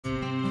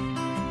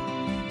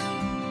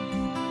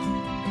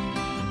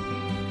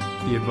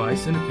The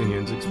advice and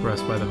opinions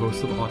expressed by the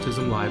host of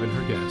Autism Live and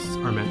her guests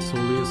are meant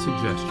solely as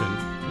suggestion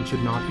and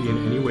should not be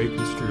in any way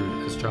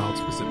construed as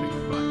child-specific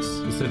advice.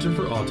 The Center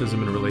for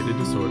Autism and Related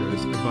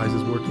Disorders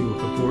advises working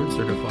with a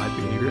board-certified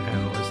behavior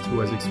analyst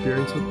who has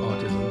experience with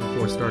autism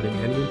before starting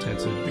any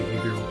intensive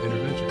behavioral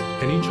intervention.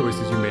 Any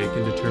choices you make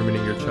in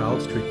determining your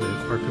child's treatment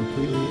are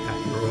completely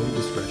at your own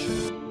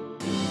discretion.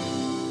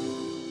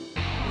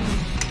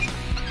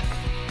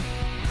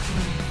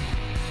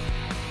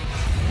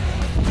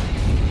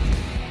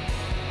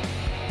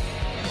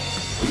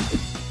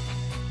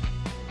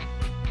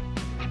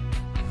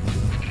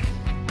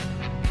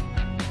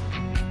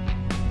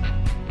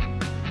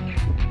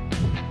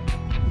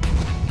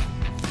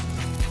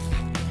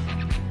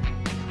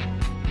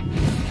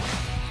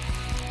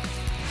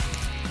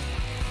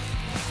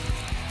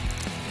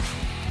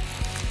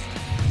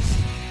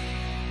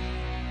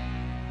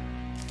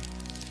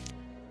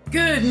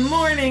 Good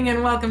morning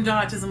and welcome to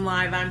Autism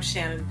Live. I'm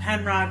Shannon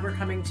Penrod. We're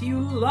coming to you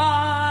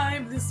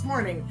live this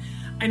morning.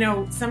 I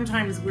know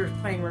sometimes we're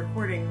playing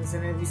recordings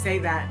and then we say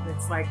that and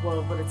it's like,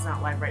 well, but it's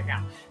not live right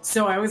now.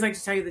 So I always like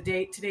to tell you the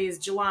date. Today is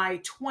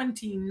July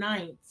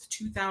 29th,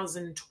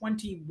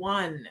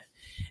 2021.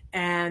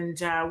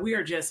 And we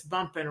are just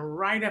bumping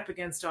right up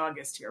against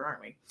August here,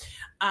 aren't we?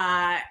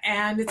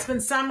 And it's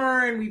been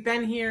summer and we've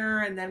been here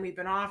and then we've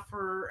been off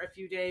for a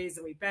few days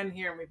and we've been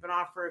here and we've been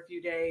off for a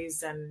few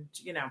days. And,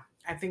 you know,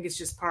 I think it's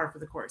just par for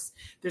the course.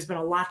 There's been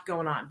a lot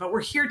going on, but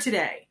we're here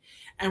today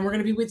and we're going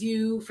to be with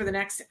you for the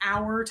next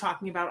hour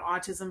talking about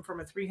autism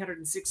from a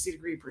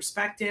 360-degree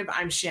perspective.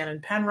 I'm Shannon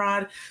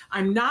Penrod.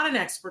 I'm not an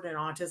expert in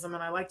autism, and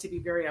I like to be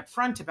very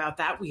upfront about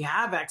that. We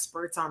have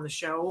experts on the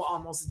show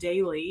almost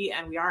daily,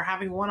 and we are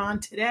having one on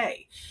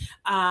today.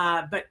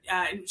 But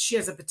she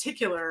has a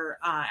particular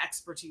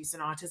expertise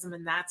in autism,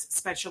 and that's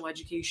special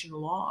education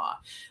law.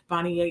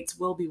 Bonnie Yates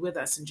will be with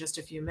us in just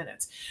a few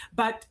minutes.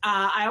 But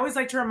I always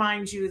like to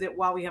remind you that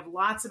while we have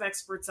lots of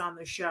experts on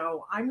the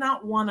show, I'm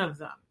not one of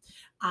them.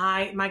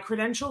 My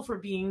credential for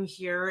being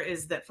here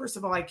is that, first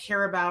of all, I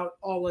care about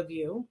all of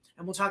you,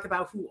 and we'll talk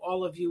about who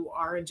all of you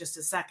are in just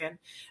a second.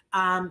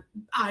 I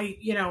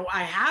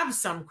have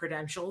some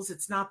credentials.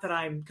 It's not that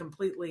I'm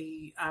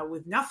completely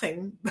with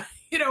nothing.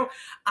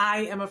 I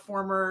am a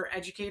former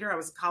educator. I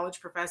was a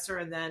college professor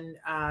and then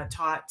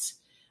taught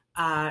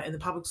in the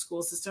public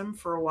school system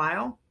for a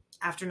while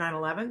after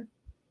 9/11.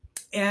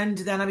 And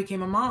then I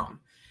became a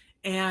mom.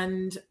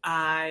 And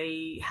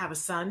I have a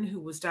son who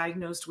was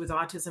diagnosed with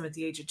autism at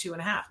the age of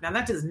 2.5. Now,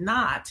 that does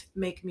not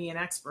make me an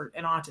expert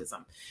in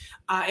autism.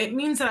 It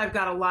means that I've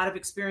got a lot of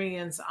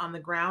experience on the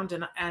ground,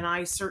 and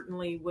I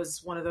certainly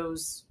was one of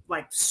those,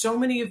 like so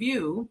many of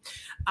you,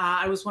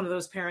 I was one of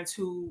those parents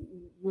who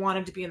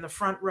wanted to be in the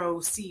front row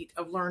seat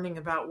of learning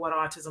about what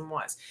autism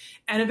was.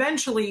 And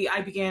eventually,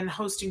 I began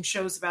hosting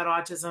shows about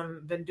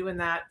autism, been doing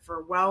that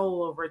for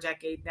well over a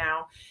decade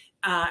now.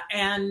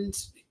 And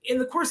in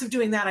the course of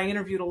doing that, I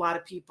interviewed a lot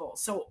of people.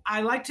 So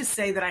I like to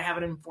say that I have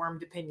an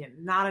informed opinion,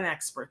 not an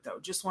expert, though.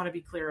 Just want to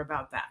be clear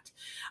about that.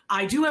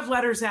 I do have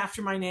letters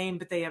after my name,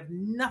 but they have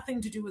nothing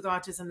to do with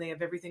autism. They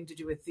have everything to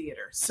do with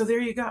theater. So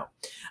there you go.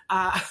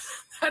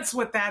 That's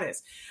what that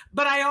is.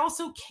 But I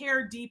also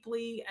care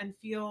deeply and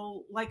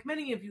feel, like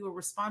many of you, a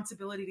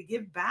responsibility to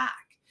give back.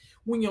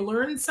 When you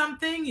learn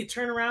something, you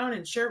turn around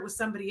and share it with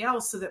somebody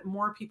else so that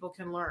more people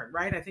can learn,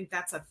 right? I think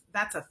that's a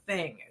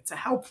thing. It's a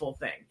helpful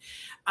thing.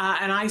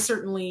 And I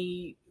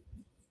certainly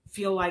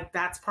feel like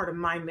that's part of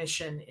my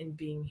mission in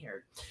being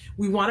here.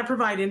 We want to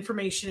provide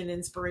information and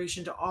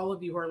inspiration to all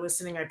of you who are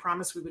listening. I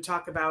promised we would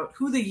talk about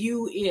who the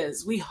you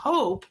is. We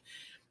hope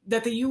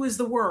that the you is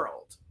the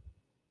world.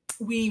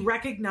 We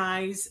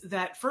recognize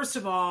that, first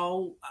of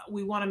all,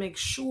 we want to make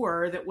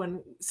sure that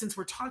since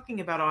we're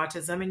talking about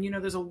autism, and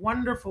there's a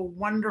wonderful,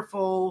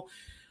 wonderful,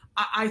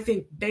 I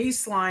think,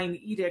 baseline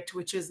edict,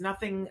 which is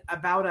nothing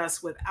about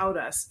us without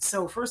us.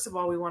 So first of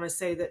all, we want to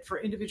say that for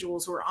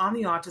individuals who are on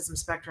the autism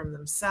spectrum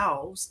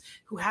themselves,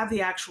 who have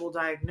the actual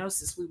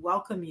diagnosis, we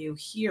welcome you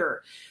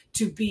here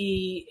to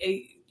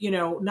be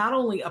not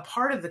only a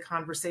part of the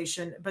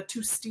conversation, but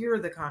to steer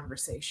the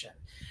conversation,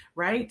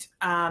 right?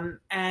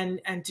 And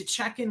to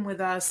check in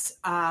with us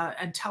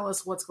and tell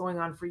us what's going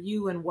on for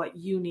you and what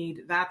you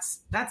need. That's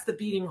the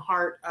beating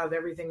heart of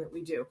everything that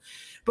we do.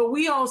 But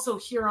we also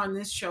here on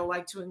this show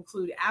like to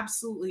include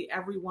absolutely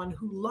everyone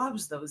who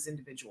loves those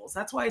individuals.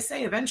 That's why I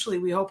say eventually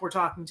we hope we're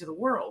talking to the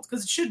world,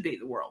 because it should be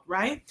the world,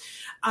 right?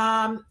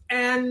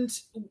 And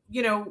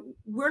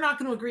we're not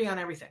going to agree on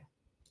everything,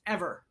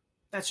 ever.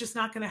 That's just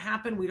not going to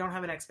happen. We don't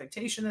have an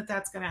expectation that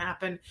that's going to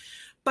happen.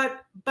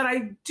 But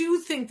I do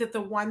think that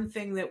the one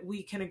thing that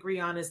we can agree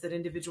on is that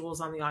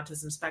individuals on the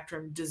autism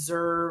spectrum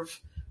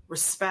deserve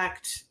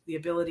respect, the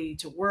ability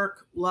to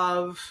work,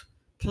 love,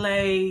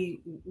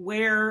 play,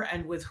 where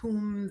and with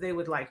whom they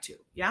would like to.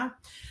 Yeah.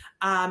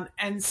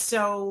 And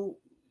so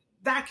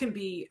that can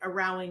be a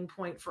rallying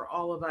point for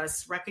all of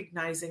us,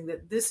 recognizing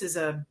that this is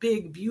a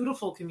big,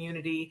 beautiful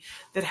community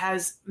that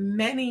has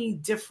many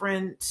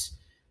different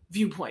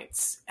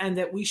viewpoints, and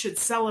that we should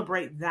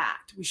celebrate that.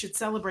 We should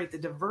celebrate the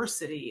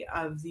diversity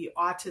of the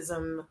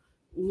autism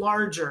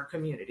larger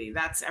community.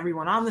 That's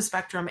everyone on the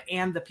spectrum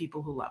and the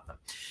people who love them.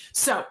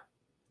 So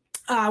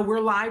we're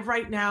live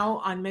right now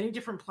on many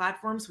different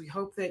platforms. We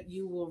hope that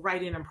you will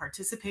write in and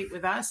participate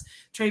with us.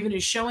 Traven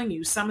is showing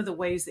you some of the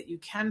ways that you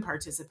can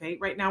participate.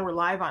 Right now, we're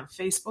live on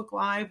Facebook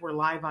Live. We're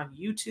live on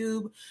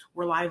YouTube.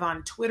 We're live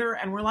on Twitter.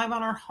 And we're live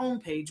on our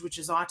homepage, which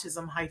is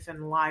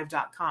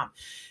autism-live.com.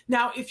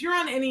 Now, if you're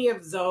on any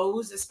of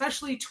those,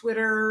 especially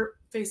Twitter,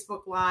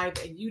 Facebook Live,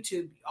 and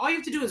YouTube, all you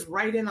have to do is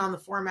write in on the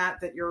format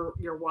that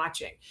you're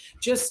watching.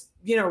 Just,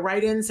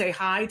 write in, say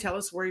hi, tell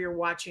us where you're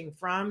watching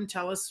from,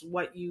 tell us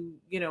what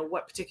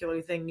what particular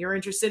thing you're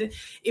interested in.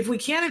 If we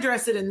can't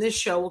address it in this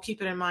show, we'll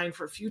keep it in mind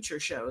for future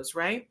shows,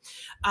 right?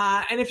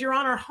 And if you're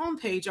on our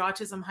homepage,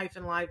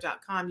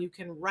 autism-live.com, you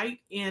can write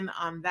in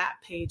on that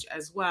page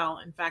as well.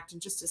 In fact, in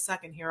just a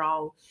second here,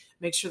 I'll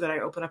make sure that I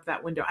open up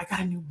that window. I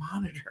got a new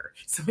monitor.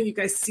 So when you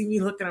guys see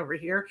me looking over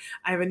here,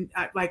 I haven't,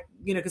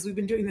 because we've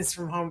been doing this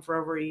from home for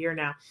over a year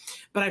now,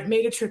 but I've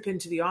made a trip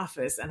into the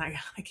office and I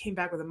came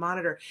back with a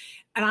monitor,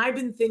 and I've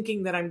been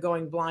thinking that I'm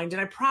going blind,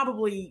 and I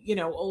probably,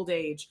 old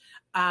age.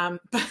 But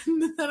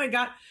then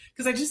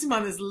because I just am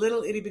on this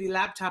little itty bitty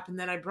laptop, and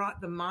then I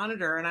brought the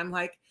monitor and I'm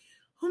like,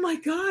 oh my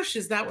gosh,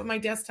 is that what my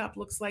desktop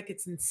looks like?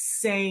 It's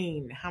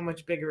insane how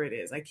much bigger it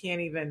is.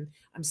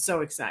 I'm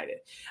so excited.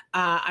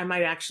 I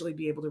might actually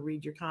be able to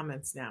read your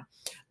comments now.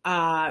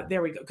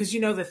 There we go. Because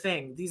the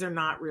thing, these are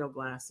not real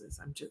glasses.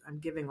 I'm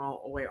giving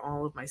away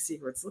all of my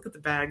secrets. Look at the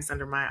bags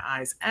under my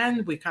eyes,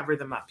 and we cover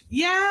them up.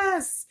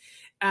 Yes.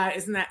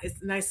 It's a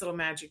nice little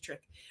magic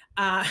trick.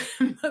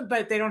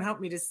 But they don't help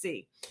me to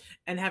see.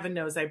 And heaven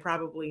knows I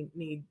probably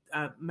need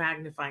a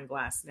magnifying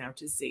glass now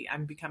to see.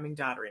 I'm becoming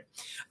doddering.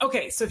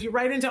 Okay, so if you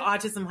write into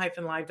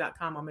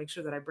autism-live.com, I'll make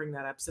sure that I bring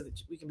that up so that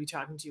we can be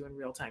talking to you in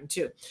real time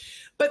too.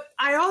 But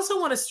I also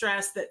want to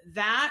stress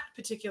that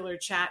particular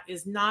chat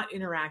is not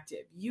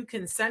interactive. You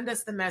can send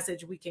us the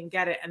message, we can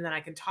get it, and then I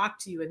can talk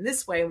to you in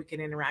this way, and we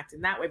can interact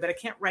in that way, but I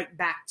can't write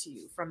back to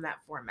you from that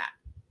format.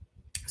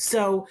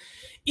 So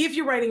if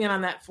you're writing in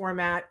on that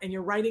format and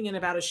you're writing in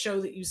about a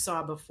show that you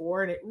saw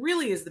before, and it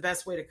really is the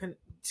best way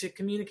to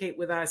communicate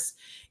with us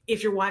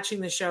if you're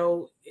watching the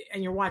show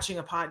and you're watching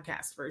a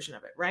podcast version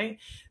of it, right?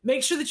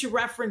 Make sure that you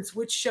reference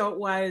which show it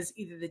was,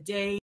 either the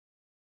day,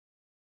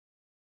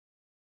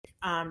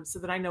 so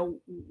that I know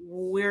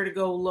where to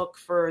go look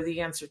for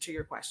the answer to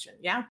your question.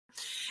 Yeah.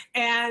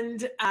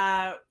 And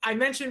I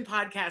mentioned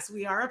podcasts.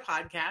 We are a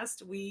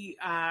podcast. We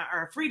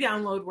are a free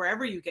download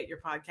wherever you get your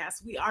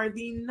podcasts. We are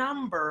the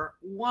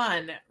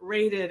 #1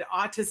 rated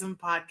autism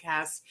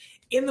podcast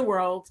in the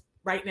world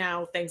right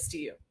now, thanks to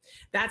you.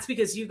 That's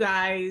because you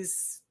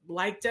guys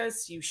liked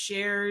us, you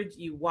shared,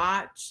 you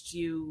watched,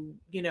 you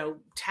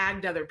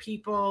tagged other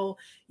people,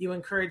 you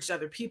encouraged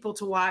other people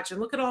to watch, and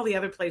look at all the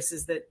other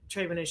places that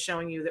Traven is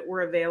showing you that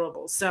we're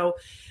available. So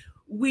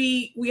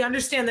we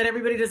understand that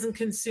everybody doesn't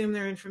consume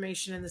their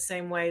information in the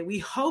same way. We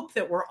hope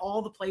that we're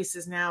all the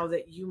places now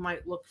that you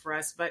might look for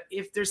us. But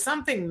if there's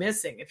something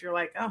missing, if you're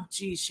like, oh,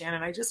 geez,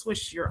 Shannon, I just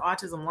wish your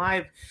Autism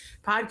Live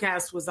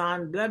podcast was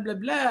on blah, blah,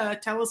 blah.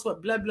 Tell us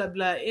what blah, blah,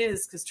 blah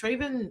is. Because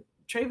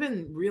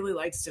Traven really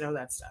likes to know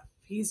that stuff.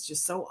 He's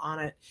just so on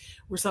it.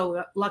 We're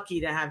so lucky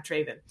to have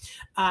Traven.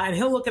 And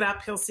he'll look it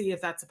up. He'll see if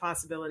that's a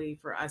possibility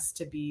for us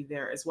to be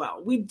there as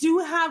well. We do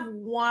have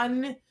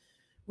one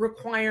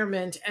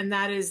requirement, and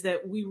that is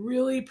that we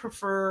really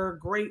prefer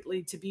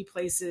greatly to be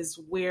places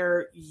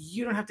where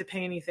you don't have to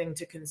pay anything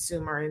to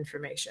consume our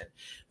information.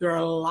 There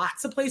are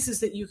lots of places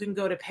that you can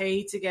go to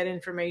pay to get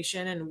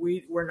information, and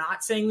we're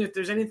not saying that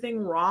there's anything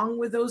wrong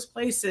with those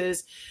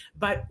places,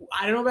 but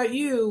I don't know about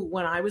you,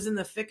 when I was in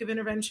the thick of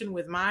intervention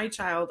with my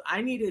child,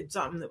 I needed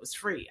something that was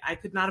free. I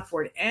could not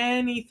afford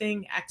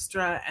anything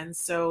extra, and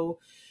so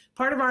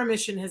part of our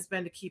mission has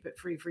been to keep it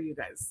free for you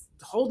guys.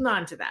 Holding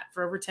on to that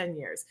for over 10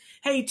 years.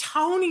 Hey,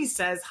 Tony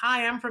says,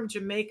 hi, I'm from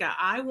Jamaica.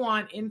 I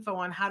want info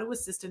on how to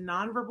assist a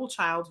nonverbal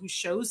child who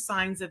shows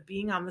signs of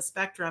being on the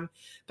spectrum,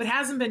 but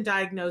hasn't been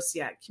diagnosed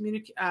yet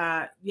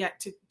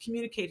to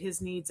communicate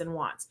his needs and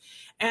wants.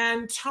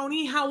 And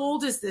Tony, how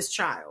old is this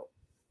child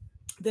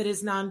that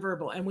is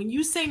nonverbal? And when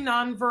you say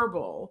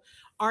nonverbal,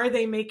 are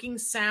they making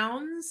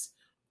sounds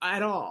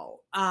at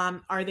all?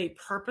 Are they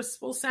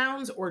purposeful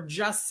sounds or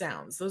just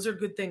sounds? Those are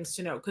good things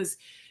to know, because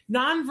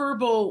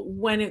nonverbal,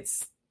 when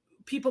it's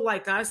people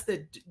like us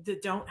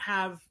that don't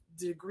have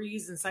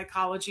degrees in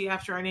psychology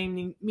after our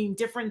name, mean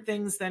different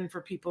things than for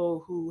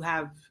people who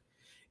have,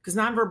 because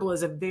nonverbal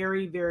is a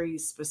very, very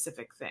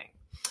specific thing.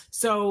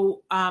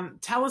 So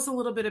tell us a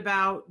little bit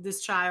about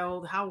this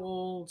child, how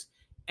old,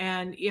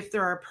 and if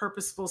there are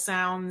purposeful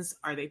sounds.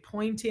 Are they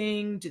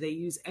pointing? Do they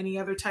use any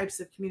other types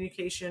of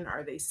communication?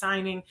 Are they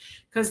signing?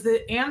 Because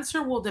the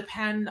answer will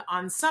depend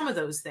on some of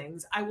those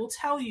things. I will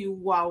tell you,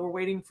 while we're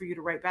waiting for you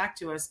to write back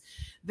to us,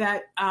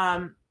 that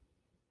ABA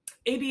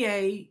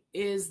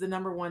is the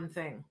 #1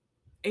 thing.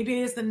 ABA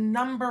is the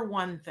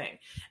 #1 thing.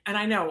 And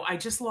I know I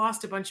just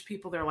lost a bunch of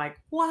people. They're like,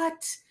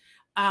 what?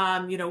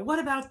 What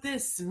about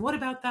this? And what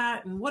about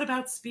that? And what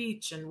about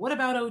speech? And what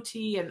about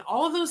OT? And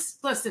all of those.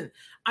 Listen,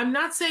 I'm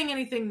not saying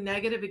anything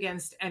negative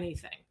against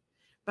anything,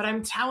 But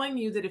I'm telling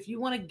you that if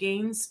you want to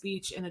gain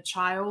speech in a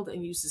child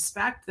and you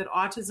suspect that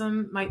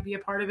autism might be a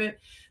part of it,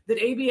 that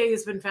ABA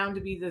has been found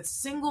to be the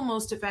single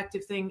most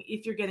effective thing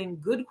if you're getting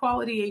good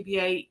quality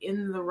ABA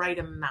in the right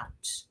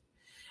amount.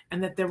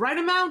 And that the right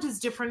amount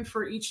is different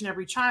for each and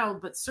every child,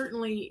 but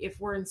certainly if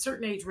we're in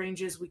certain age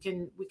ranges, we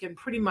can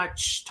pretty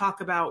much talk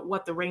about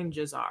what the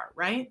ranges are,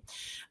 right?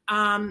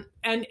 And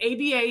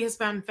ABA has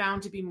been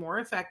found to be more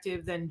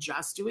effective than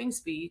just doing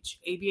speech.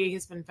 ABA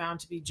has been found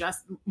to be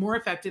just more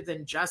effective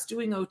than just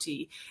doing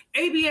OT.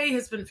 ABA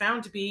has been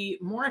found to be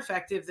more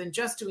effective than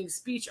just doing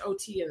speech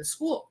OT in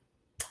school.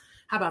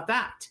 How about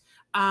that?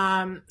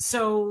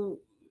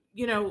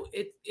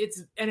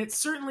 It's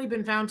certainly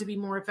been found to be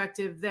more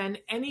effective than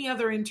any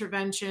other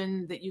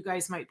intervention that you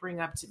guys might bring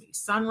up to me.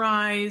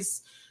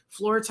 Sunrise,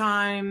 floor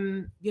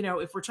time,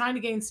 if we're trying to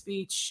gain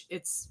speech,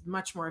 it's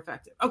much more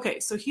effective. Okay,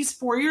 so he's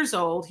 4 years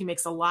old. He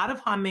makes a lot of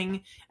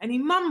humming and he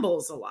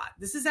mumbles a lot.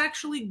 This is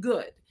actually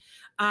good.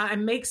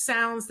 And makes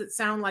sounds that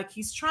sound like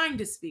he's trying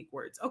to speak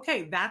words.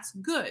 Okay, that's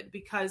good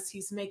because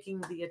he's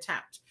making the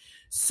attempt.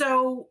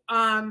 So,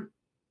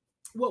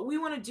 what we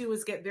want to do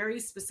is get very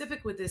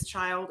specific with this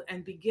child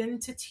and begin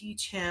to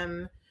teach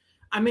him.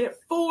 At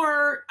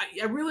 4,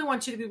 I really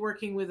want you to be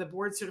working with a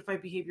board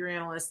certified behavior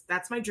analyst.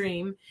 That's my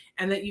dream.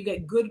 And that you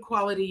get good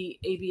quality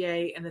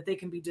ABA and that they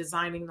can be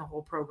designing the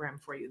whole program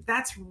for you.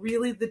 That's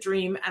really the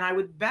dream. And I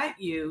would bet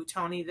you,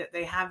 Tony, that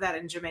they have that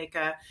in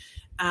Jamaica.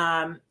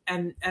 And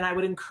I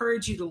would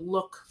encourage you to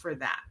look for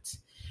that.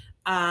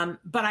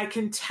 But I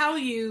can tell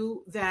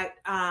you that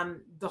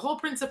the whole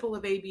principle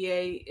of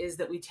ABA is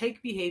that we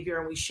take behavior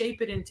and we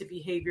shape it into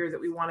behavior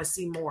that we want to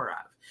see more of.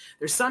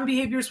 There's some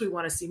behaviors we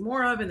want to see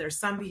more of, and there's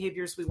some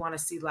behaviors we want to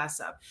see less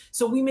of.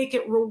 So we make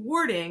it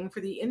rewarding for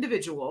the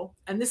individual,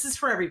 and this is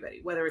for everybody,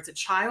 whether it's a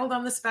child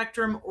on the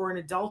spectrum or an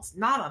adult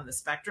not on the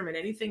spectrum and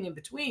anything in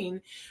between.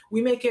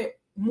 We make it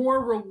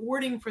more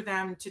rewarding for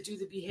them to do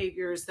the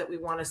behaviors that we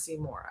want to see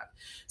more of.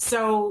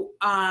 So,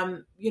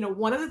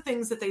 one of the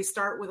things that they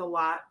start with a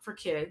lot for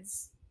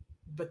kids,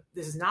 but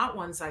this is not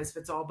one size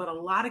fits all, but a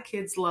lot of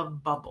kids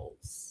love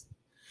bubbles.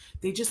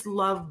 They just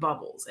love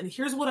bubbles. And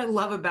here's what I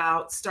love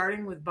about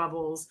starting with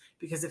bubbles,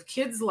 because if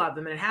kids love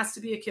them, and it has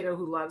to be a kiddo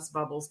who loves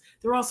bubbles,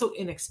 they're also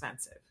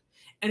inexpensive.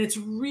 And it's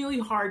really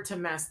hard to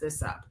mess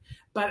this up.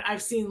 But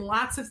I've seen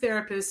lots of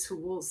therapists who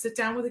will sit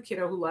down with a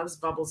kiddo who loves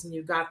bubbles, and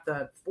you got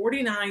the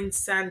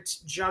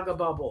 49-cent jug of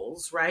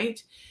bubbles,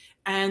 right?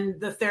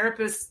 And the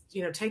therapist,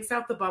 takes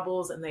out the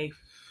bubbles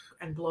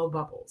and blow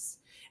bubbles.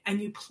 And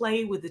you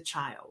play with the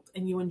child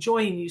and you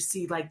enjoy, and you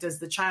see, does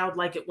the child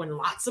like it when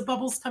lots of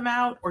bubbles come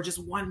out or just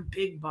one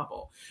big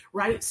bubble,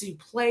 right? So you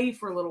play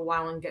for a little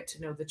while and get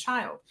to know the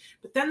child.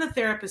 But then the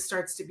therapist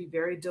starts to be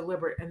very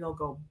deliberate and they'll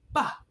go,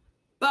 bah,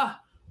 bah,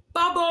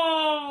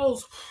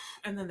 bubbles,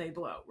 and then they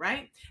blow,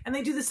 right? And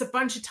they do this a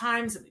bunch of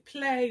times and they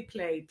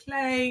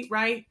play,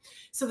 right?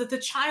 So that the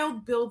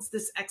child builds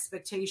this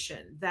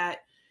expectation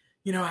that,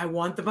 I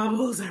want the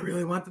bubbles. I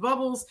really want the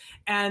bubbles.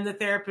 And the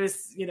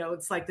therapist,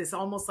 it's like this,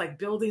 almost like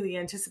building the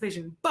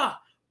anticipation,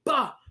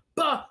 bubbles.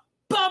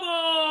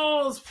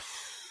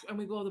 And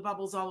we blow the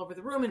bubbles all over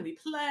the room and we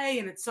play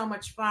and it's so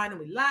much fun and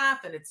we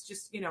laugh and it's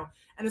just,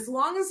 and as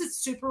long as it's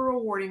super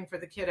rewarding for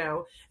the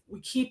kiddo,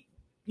 we keep,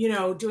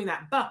 doing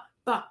that,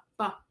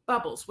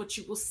 bubbles. What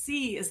you will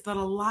see is that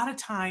a lot of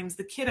times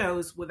the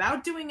kiddos,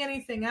 without doing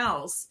anything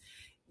else,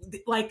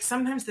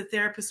 sometimes the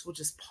therapist will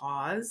just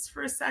pause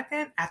for a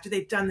second after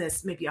they've done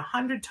this maybe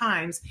 100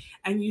 times,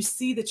 and you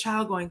see the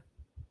child going,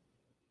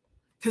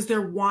 because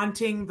they're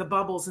wanting the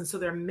bubbles. And so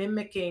they're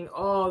mimicking,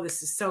 oh,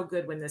 this is so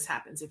good when this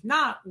happens. If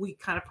not, we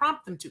kind of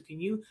prompt them to,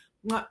 can you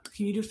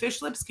do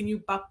fish lips? Can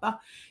you,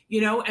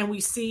 and we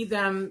see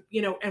them,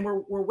 and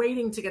we're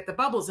waiting to get the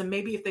bubbles. And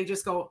maybe if they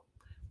just go,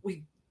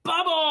 we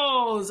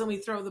bubbles, and we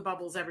throw the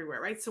bubbles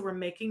everywhere, right? So we're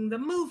making the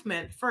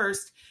movement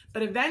first,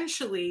 but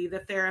eventually the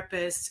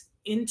therapist,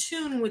 in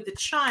tune with the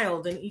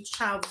child, and each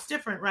child is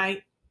different,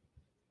 right,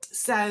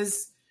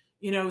 says,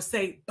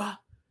 say, bah,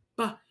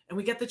 and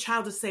we get the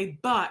child to say,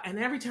 bah, and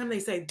every time they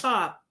say,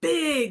 bah,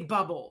 big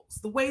bubbles,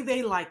 the way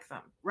they like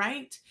them,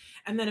 right?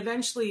 And then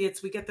eventually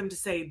we get them to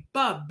say,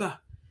 bub,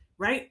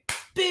 right?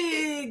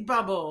 Big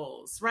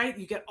bubbles, right?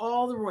 You get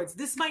all the rewards.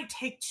 This might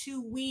take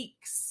 2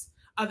 weeks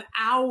of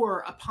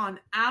hour upon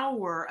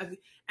hour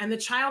and the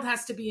child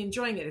has to be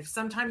enjoying it. If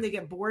sometime they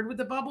get bored with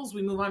the bubbles,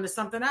 we move on to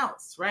something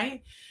else,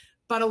 right?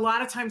 But a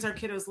lot of times our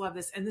kiddos love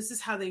this, and this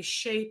is how they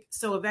shape.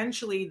 So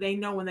eventually they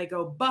know when they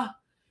go, bah,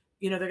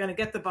 they're going to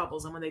get the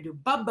bubbles. And when they do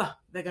bubba,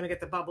 they're going to get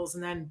the bubbles.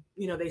 And then,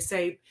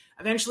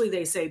 eventually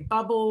they say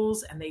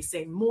bubbles, and they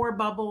say more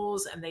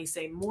bubbles, and they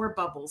say more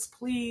bubbles,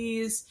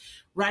 please.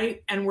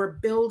 Right. And we're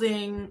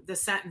building the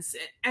sentence.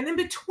 And in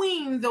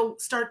between, they'll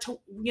start to,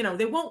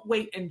 they won't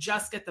wait and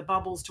just get the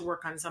bubbles to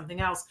work on something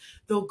else.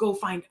 They'll go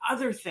find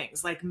other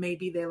things. Like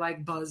maybe they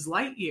like Buzz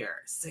Lightyear,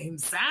 same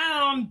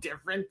sound,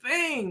 different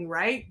thing,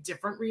 right?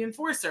 Different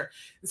reinforcer.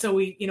 And so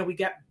we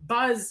get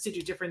Buzz to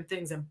do different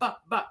things, and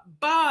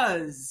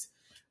Buzz.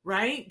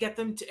 right? Get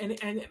them to, and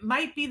it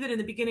might be that in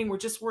the beginning we're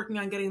just working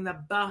on getting the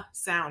B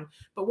sound,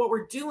 but what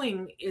we're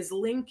doing is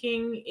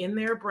linking in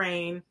their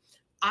brain.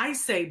 I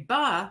say B,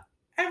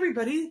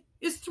 everybody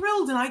is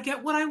thrilled and I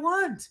get what I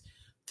want.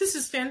 This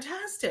is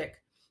fantastic.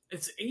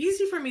 It's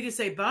easy for me to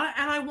say "buh"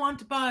 and I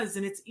want buzz,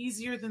 and it's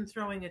easier than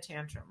throwing a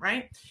tantrum,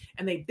 right?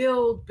 And they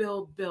build.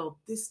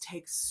 This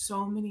takes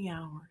so many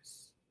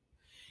hours.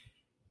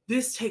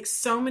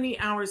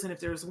 And if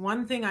there's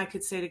one thing I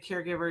could say to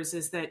caregivers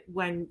is that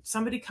when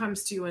somebody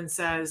comes to you and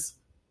says,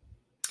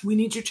 we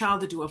need your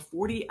child to do a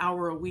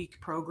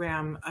 40-hour-a-week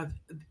program of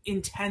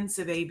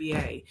intensive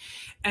ABA.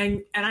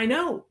 And I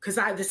know, because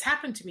this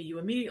happened to me, you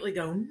immediately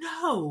go,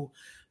 no,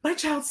 my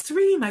child's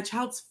 3, my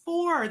child's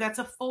 4. That's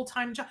a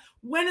full-time job.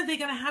 When are they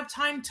going to have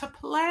time to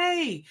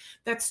play?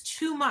 That's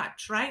too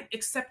much, right?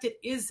 Except it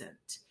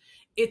isn't.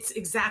 It's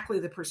exactly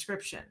the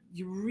prescription.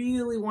 You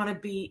really want to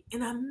be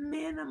in a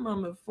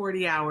minimum of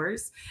 40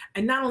 hours.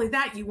 And not only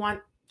that, you want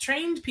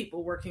trained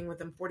people working with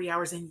them 40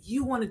 hours, and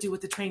you want to do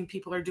what the trained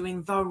people are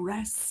doing the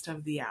rest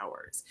of the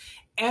hours.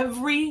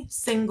 Every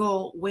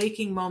single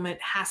waking moment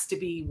has to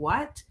be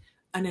what?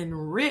 An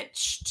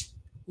enriched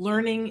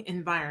learning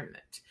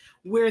environment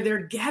where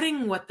they're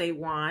getting what they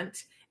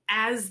want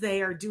as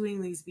they are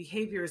doing these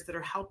behaviors that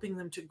are helping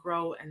them to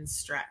grow and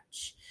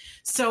stretch.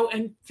 So,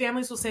 and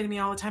families will say to me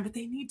all the time, but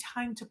they need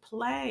time to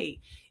play.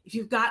 If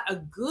you've got a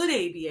good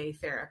ABA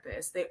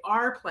therapist, they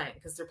are playing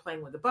because they're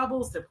playing with the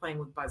bubbles, they're playing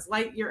with Buzz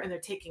Lightyear, and they're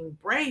taking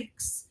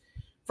breaks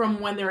from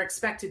when they're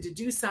expected to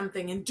do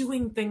something and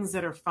doing things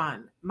that are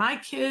fun. My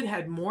kid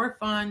had more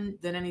fun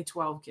than any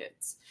 12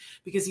 kids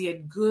because he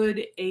had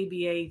good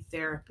ABA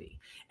therapy.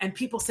 And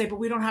people say, but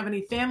we don't have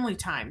any family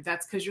time.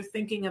 That's because you're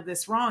thinking of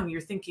this wrong. You're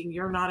thinking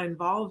you're not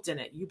involved in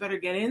it. You better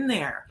get in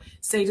there.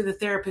 Say to the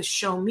therapist,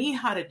 show me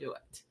how to do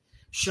it.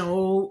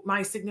 Show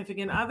my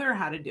significant other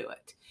how to do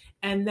it.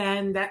 And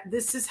then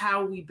this is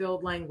how we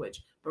build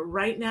language. But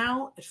right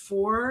now at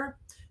 4,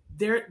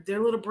 their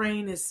little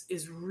brain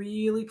is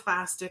really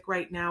plastic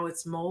right now.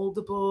 It's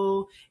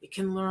moldable. It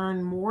can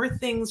learn more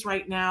things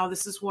right now.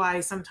 This is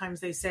why sometimes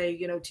they say,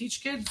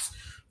 teach kids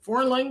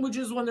foreign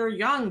languages when they're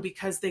young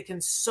because they can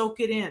soak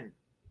it in.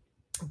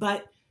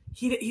 But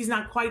he's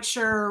not quite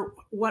sure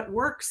what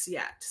works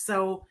yet.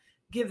 So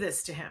give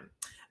this to him.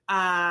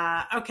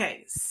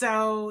 Okay,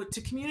 so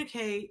to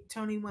communicate,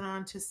 Tony went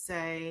on to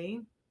say,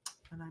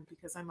 and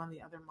because I'm on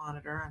the other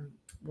monitor, I'm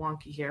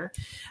wonky here.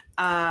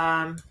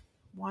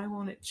 Why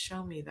won't it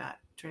show me that,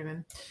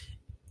 Draven?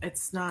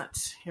 It's not,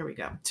 here we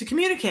go. To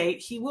communicate,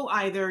 he will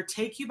either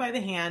take you by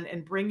the hand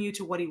and bring you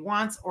to what he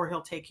wants, or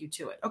he'll take you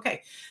to it.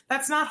 Okay,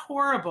 that's not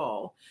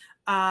horrible.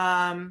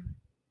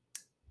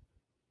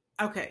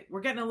 Okay,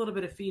 we're getting a little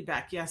bit of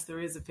feedback. Yes,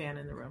 there is a fan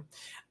in the room.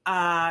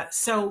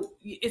 So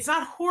it's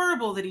not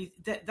horrible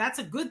that's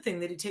a good thing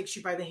that he takes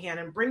you by the hand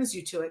and brings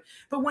you to it.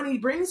 But when he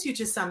brings you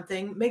to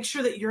something, make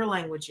sure that you're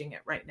languaging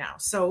it right now.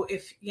 So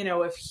if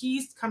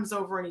he comes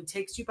over and he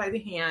takes you by the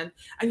hand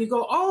and you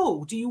go,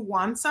 oh, do you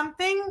want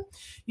something?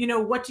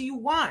 What do you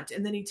want?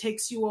 And then he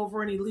takes you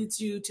over and he leads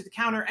you to the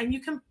counter, and you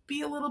can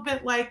be a little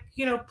bit like,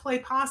 play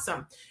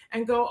possum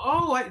and go,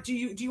 oh, do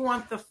you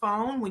want the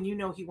phone, when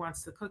he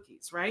wants the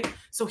cookies, right?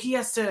 So he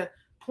has to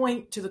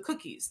point to the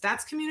cookies.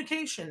 That's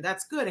communication.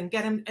 That's good. And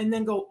get him, and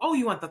then go, oh,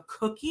 you want the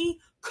cookie?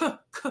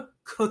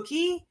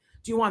 Cookie?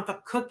 Do you want the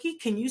cookie?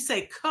 Can you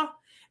say "k"?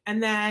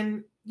 And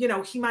then,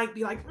 he might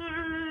be like,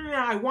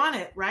 I want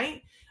it,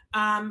 right?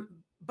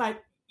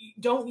 But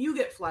don't you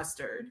get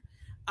flustered.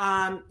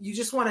 You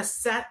just want to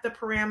set the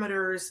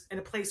parameters in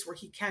a place where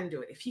he can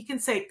do it. If he can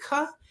say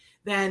 "k,"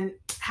 then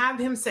have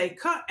him say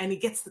 "k," and he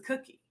gets the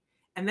cookie.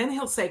 And then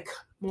he'll say "k"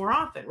 more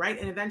often, right?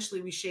 And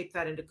eventually we shape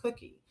that into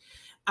cookie.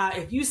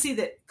 If you see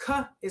that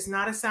 "k" is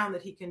not a sound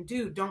that he can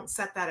do, don't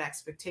set that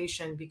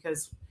expectation,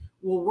 because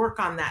we'll work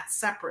on that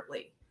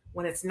separately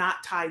when it's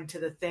not tied to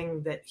the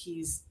thing that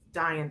he's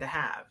dying to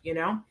have,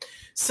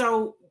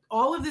 So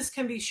all of this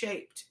can be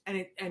shaped,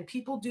 and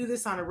people do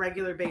this on a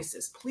regular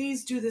basis.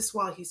 Please do this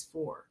while he's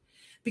 4,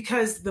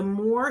 because the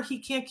more he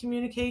can't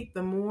communicate,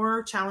 the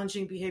more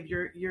challenging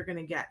behavior you're going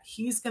to get.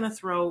 He's going to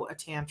throw a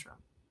tantrum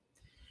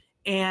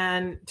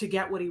and to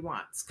get what he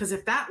wants. Because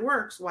if that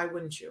works, why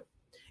wouldn't you?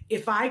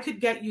 If I could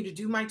get you to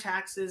do my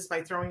taxes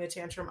by throwing a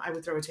tantrum, I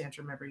would throw a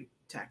tantrum every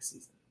tax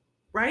season,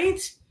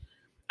 right?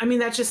 I mean,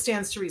 that just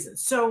stands to reason.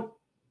 So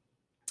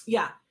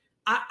yeah,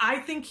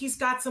 I think he's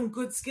got some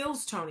good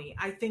skills, Tony.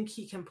 I think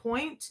he can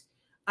point.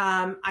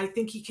 I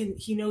think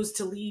he knows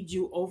to lead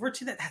you over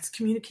to that. That's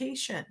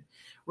communication,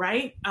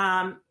 right?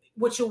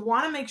 What you'll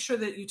want to make sure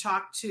that you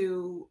talk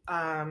to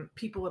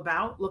people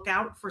about, look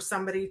out for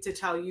somebody to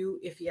tell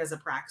you if he has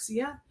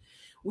apraxia.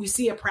 We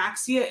see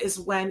apraxia is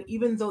when,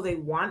 even though they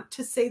want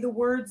to say the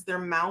words, their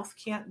mouth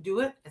can't do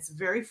it. It's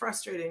very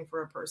frustrating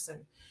for a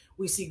person.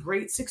 We see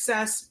great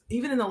success.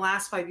 Even in the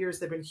last 5 years,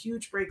 there have been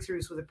huge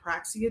breakthroughs with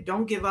apraxia.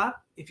 Don't give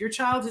up. If your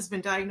child has been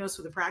diagnosed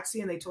with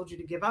apraxia and they told you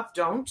to give up,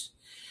 don't.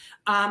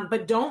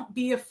 But don't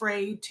be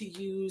afraid to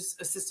use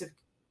assistive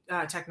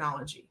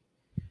technology,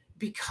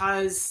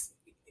 because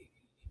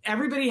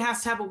everybody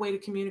has to have a way to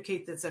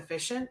communicate that's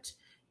efficient.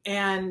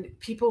 And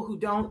people who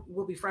don't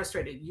will be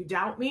frustrated. You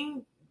doubt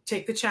me?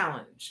 Take the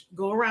challenge.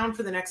 Go around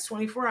for the next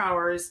 24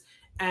 hours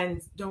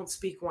and don't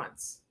speak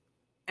once,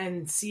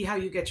 and see how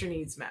you get your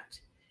needs met.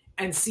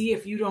 And see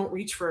if you don't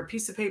reach for a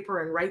piece of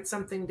paper and write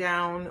something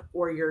down,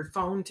 or your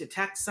phone to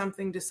text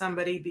something to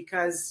somebody,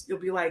 because you'll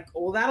be like,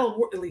 oh,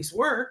 that'll at least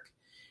work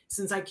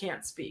since I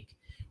can't speak.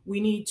 We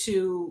need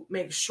to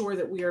make sure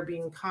that we are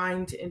being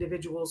kind to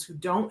individuals who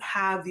don't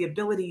have the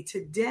ability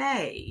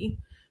today.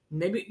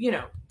 Maybe,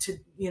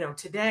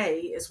 today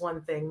is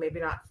one thing, maybe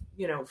not,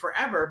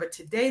 forever, but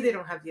today they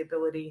don't have the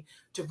ability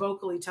to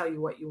vocally tell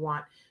you what you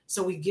want.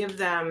 So we give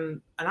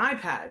them an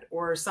iPad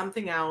or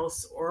something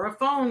else, or a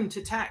phone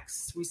to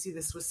text. We see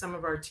this with some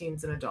of our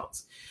teens and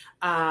adults.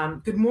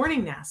 Good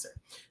morning, Nasser.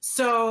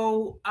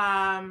 So,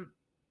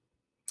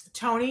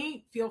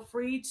 Tony, feel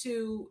free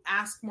to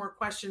ask more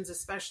questions,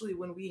 especially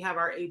when we have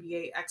our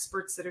ABA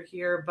experts that are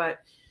here, but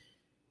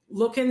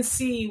look and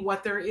see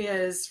what there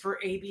is for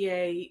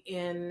ABA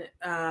in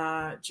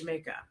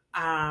Jamaica.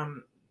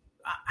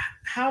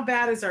 How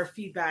bad is our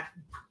feedback?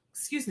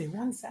 Excuse me,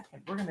 1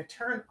 second. We're going to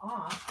turn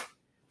off.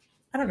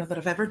 I don't know that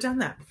I've ever done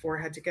that before.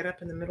 I had to get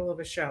up in the middle of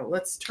a show.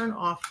 Let's turn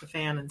off the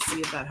fan and see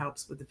if that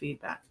helps with the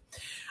feedback.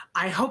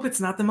 I hope it's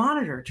not the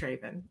monitor,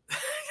 Traven.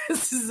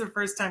 This is the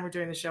first time we're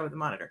doing the show with the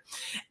monitor.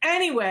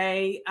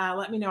 Anyway,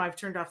 let me know. I've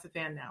turned off the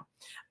fan now.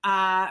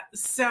 I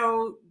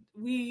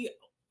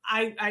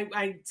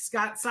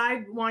got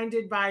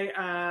sidewinded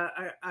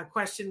by a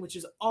question, which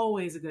is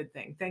always a good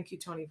thing. Thank you,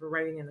 Tony, for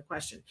writing in the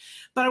question.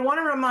 But I want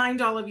to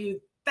remind all of you,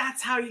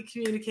 that's how you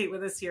communicate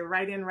with us here.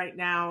 Write in right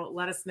now.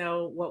 Let us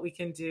know what we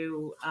can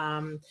do.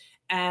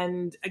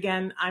 And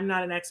again, I'm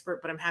not an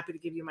expert, but I'm happy to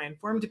give you my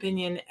informed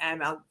opinion,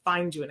 and I'll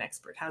find you an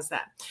expert. How's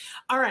that?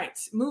 All right,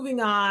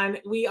 moving on.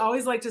 We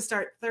always like to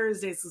start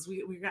Thursdays because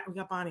we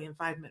got Bonnie in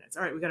 5 minutes.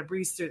 All right, we got to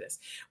breeze through this.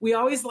 We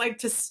always like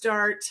to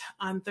start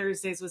on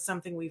Thursdays with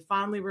something we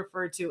fondly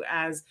refer to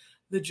as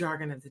the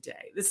jargon of the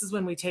day. This is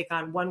when we take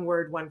on one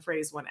word, one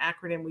phrase, one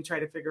acronym. We try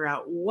to figure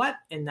out what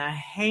in the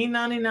hey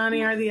nani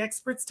nani are the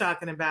experts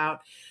talking about?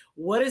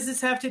 What does this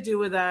have to do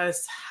with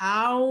us?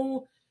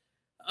 How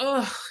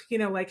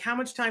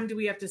much time do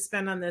we have to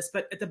spend on this?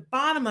 But at the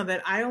bottom of it,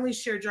 I only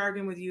share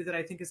jargon with you that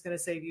I think is going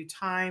to save you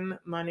time,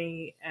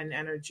 money, and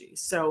energy.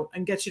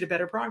 And get you to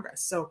better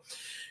progress. So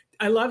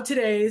I love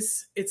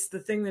today's. It's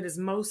the thing that is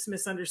most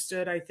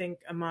misunderstood, I think,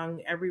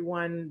 among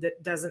everyone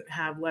that doesn't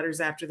have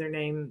letters after their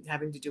name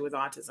having to do with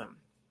autism.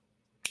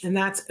 And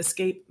that's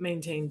escape,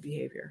 maintain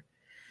behavior.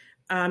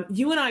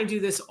 You and I do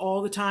this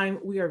all the time.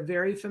 We are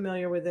very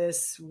familiar with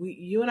this.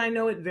 You and I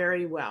know it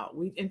very well.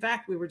 In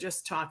fact, we were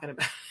just talking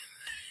about it.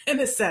 In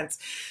a sense.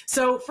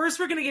 So first,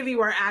 we're going to give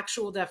you our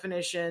actual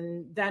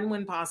definition. Then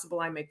when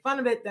possible, I make fun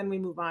of it. Then we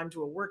move on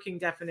to a working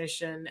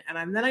definition.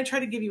 And then I try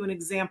to give you an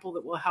example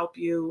that will help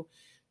you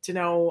to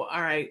know,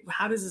 all right,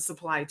 how does this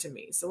apply to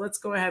me? So let's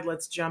go ahead.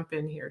 Let's jump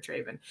in here,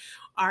 Traven.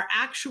 Our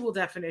actual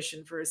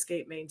definition for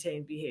escape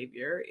maintained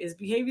behavior is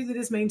behavior that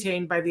is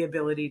maintained by the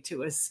ability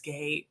to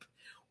escape.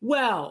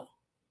 Well,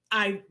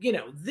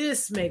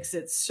 this makes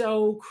it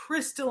so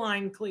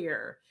crystalline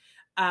clear.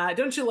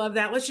 Don't you love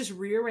that? Let's just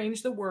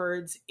rearrange the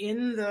words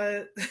in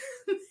the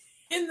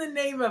in the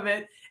name of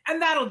it,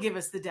 and that'll give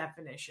us the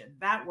definition.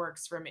 That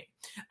works for me.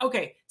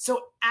 Okay,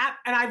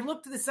 and I've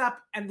looked this up,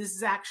 and this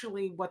is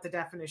actually what the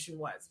definition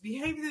was.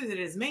 Behavior that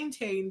is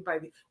maintained by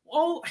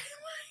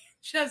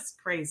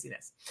just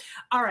craziness.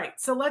 All right,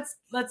 so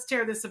let's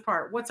tear this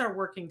apart. What's our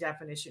working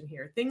definition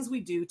here? Things we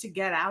do to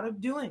get out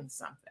of doing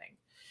something.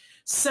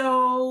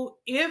 So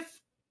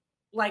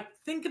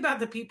think about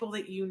the people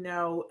that you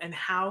know and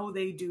how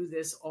they do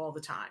this all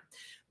the time.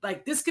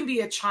 Like, this can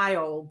be a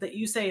child that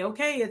you say,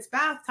 okay, it's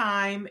bath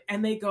time.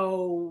 And they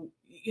go,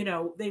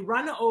 they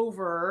run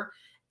over,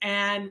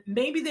 and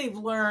maybe they've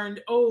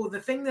learned,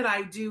 the thing that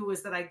I do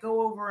is that I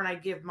go over and I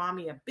give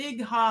mommy a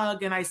big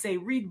hug and I say,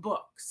 read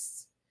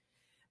books,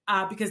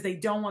 because they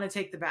don't want to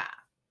take the bath.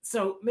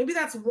 So maybe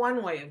that's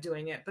one way of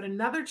doing it. But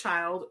another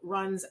child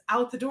runs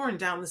out the door and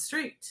down the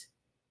street,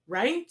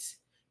 right?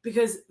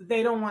 Because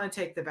they don't want to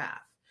take the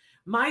bath.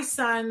 My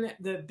son,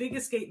 the big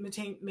escape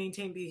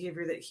maintain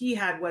behavior that he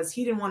had was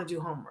he didn't want to do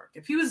homework.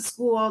 If he was at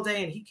school all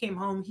day and he came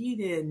home, he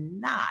did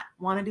not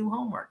want to do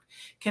homework.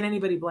 Can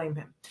anybody blame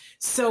him?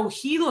 So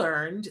he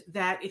learned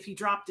that if he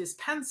dropped his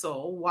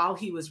pencil while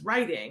he was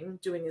writing,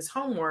 doing his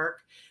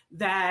homework,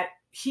 that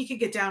he could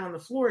get down on the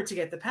floor to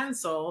get the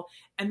pencil,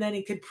 and then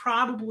he could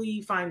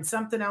probably find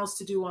something else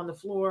to do on the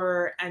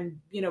floor and,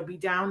 be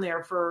down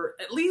there for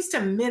at least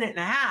a minute and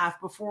a half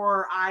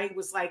before I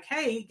was like,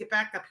 hey, get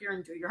back up here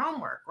and do your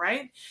homework,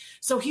 right?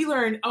 So he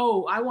learned,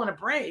 I want a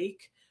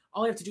break.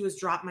 All I have to do is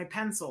drop my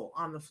pencil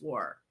on the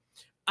floor.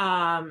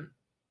 And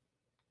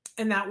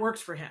that worked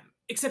for him.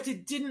 Except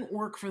it didn't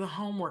work for the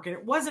homework, and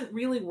it wasn't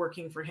really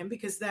working for him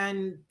because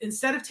then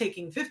instead of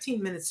taking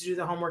 15 minutes to do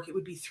the homework, it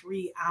would be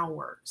 3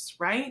 hours,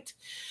 right?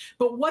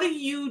 But what do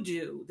you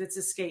do that's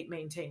escape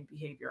maintained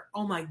behavior?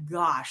 Oh my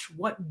gosh,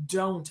 what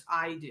don't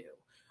I do?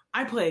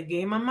 I play a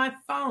game on my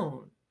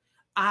phone.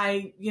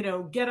 I,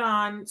 get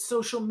on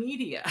social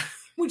media,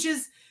 which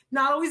is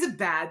Not always a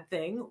bad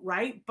thing,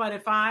 right? But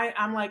if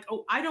I'm like,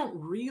 oh, I don't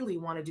really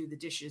want to do the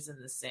dishes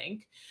in the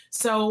sink,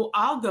 so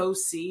I'll go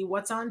see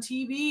what's on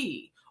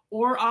TV,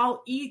 or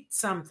I'll eat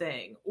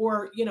something,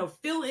 or,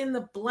 fill in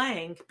the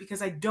blank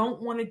because I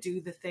don't want to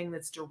do the thing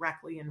that's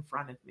directly in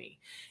front of me.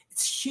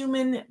 It's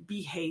human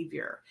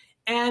behavior.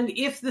 And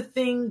if the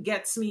thing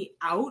gets me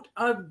out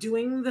of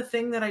doing the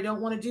thing that I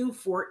don't want to do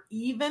for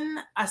even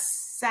a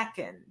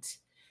second,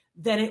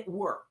 then it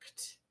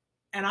worked.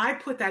 And I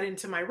put that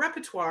into my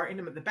repertoire,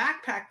 into the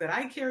backpack that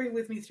I carry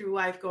with me through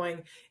life,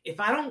 going, if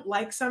I don't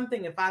like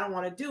something, if I don't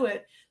want to do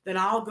it, then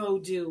I'll go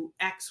do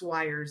X,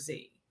 Y, or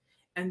Z.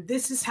 And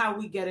this is how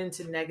we get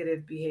into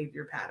negative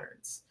behavior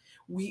patterns.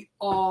 We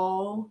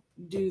all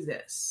do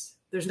this.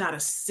 There's not a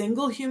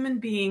single human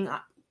being.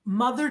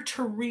 Mother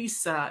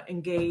Teresa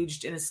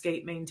engaged in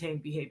escape maintain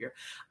behavior.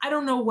 I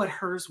don't know what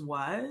hers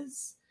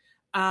was.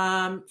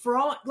 And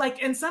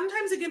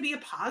sometimes it can be a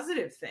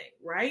positive thing,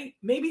 right?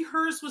 Maybe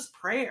hers was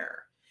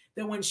prayer,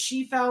 that when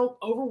she felt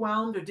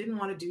overwhelmed or didn't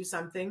want to do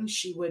something,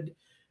 she would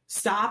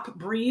stop,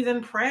 breathe,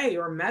 and pray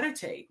or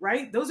meditate,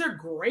 right? Those are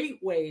great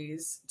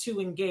ways to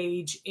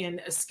engage in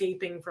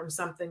escaping from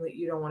something that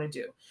you don't want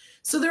to do.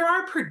 So there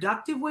are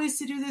productive ways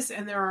to do this,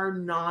 and there are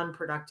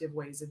non-productive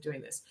ways of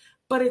doing this.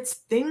 But it's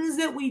things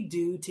that we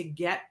do to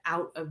get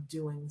out of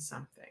doing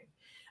something.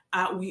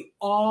 We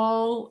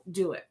all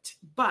do it.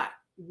 But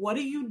what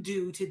do you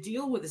do to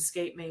deal with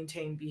escape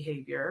maintain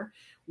behavior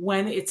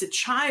when it's a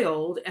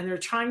child and they're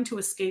trying to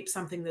escape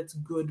something that's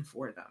good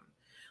for them?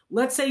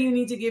 Let's say you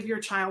need to give your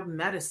child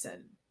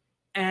medicine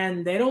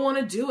and they don't want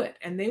to do it,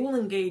 and they will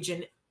engage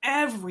in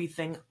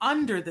everything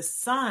under the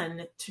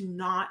sun to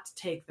not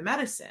take the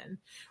medicine,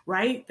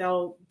 right?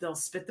 They'll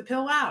spit the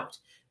pill out.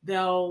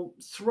 They'll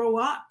throw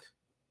up.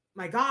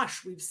 My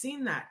gosh, we've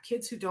seen that.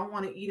 Kids who don't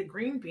want to eat a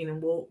green bean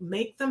and will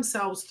make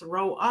themselves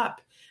throw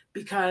up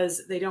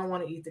because they don't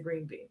want to eat the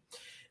green bean.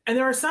 And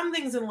there are some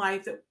things in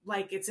life that,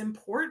 like, it's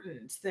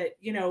important that,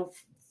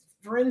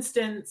 for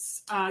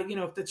instance,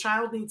 if the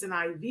child needs an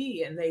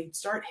IV and they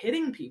start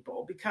hitting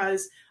people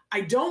because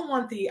I don't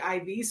want the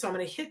IV, so I'm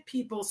going to hit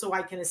people so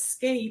I can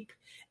escape,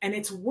 and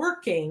it's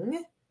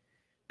working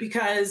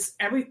because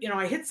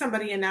I hit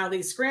somebody and now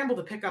they scramble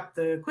to pick up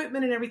the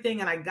equipment and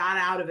everything, and I got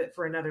out of it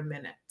for another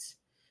minute.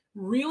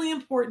 Really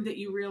important that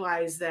you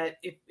realize that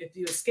if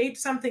you escape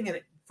something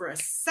for a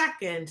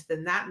second,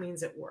 then that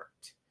means it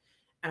worked.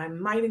 And I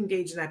might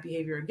engage in that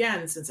behavior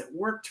again since it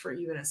worked for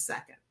even a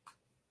second.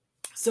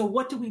 So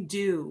what do we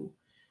do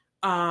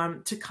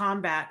to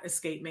combat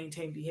escape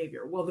maintain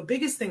behavior? Well, the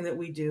biggest thing that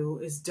we do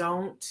is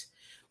two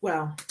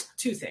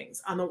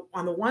things. On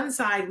the one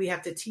side, we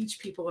have to teach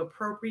people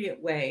appropriate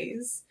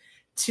ways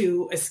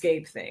to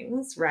escape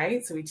things,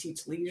 right? So we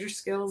teach leisure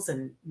skills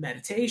and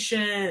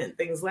meditation and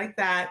things like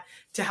that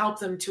to help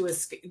them to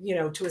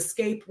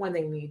escape when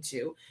they need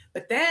to.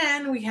 But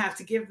then we have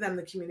to give them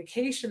the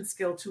communication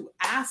skill to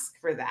ask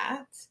for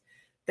that.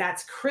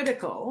 That's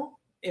critical.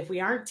 If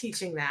we aren't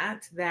teaching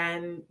that,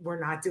 then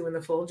we're not doing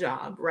the full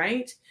job,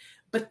 right?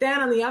 But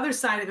then on the other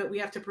side of it, we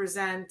have to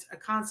present a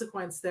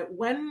consequence that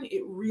when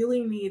it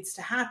really needs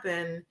to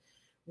happen,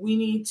 we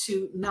need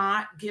to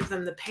not give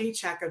them the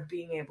paycheck of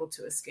being able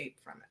to escape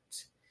from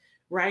it,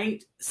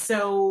 right?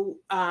 So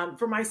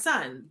for my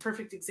son,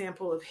 perfect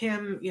example of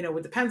him,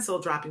 with the pencil,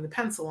 dropping the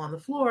pencil on the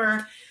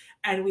floor,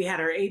 and we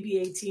had our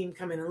ABA team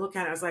come in and look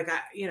at it. I was like,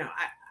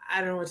 I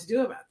don't know what to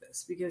do about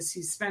this because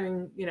he's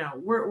spending,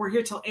 we're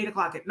here till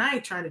 8:00 at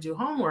night trying to do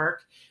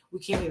homework. We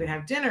can't even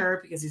have dinner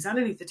because he's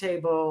underneath the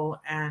table,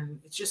 and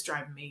it's just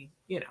driving me,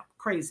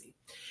 crazy.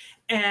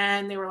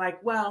 And they were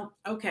like, well,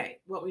 okay,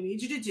 what we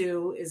need you to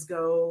do is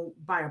go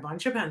buy a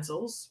bunch of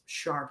pencils,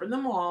 sharpen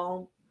them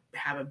all,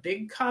 have a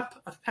big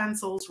cup of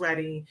pencils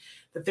ready.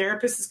 The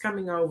therapist is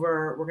coming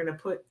over. We're going to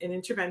put an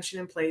intervention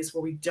in place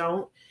where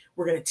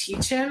we're going to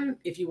teach him,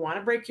 if you want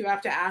a break, you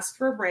have to ask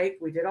for a break.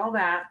 We did all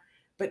that.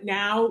 But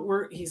now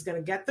he's going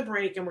to get the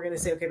break, and we're going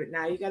to say, okay, but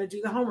now you got to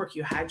do the homework.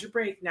 You had your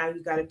break. Now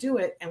you got to do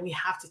it. And we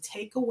have to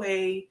take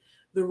away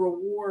the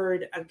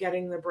reward of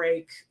getting the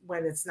break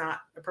when it's not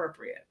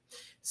appropriate.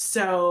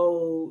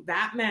 So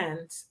that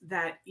meant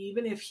that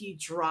even if he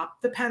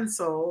dropped the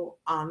pencil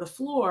on the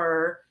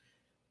floor,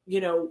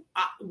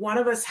 one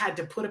of us had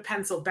to put a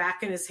pencil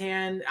back in his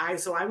hand.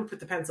 So I would put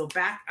the pencil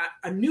back,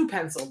 a new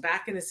pencil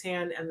back in his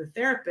hand, and the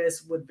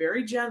therapist would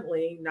very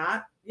gently,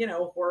 not,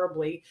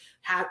 horribly,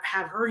 have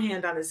her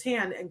hand on his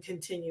hand and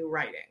continue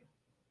writing.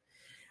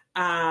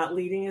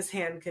 Leading his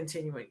hand,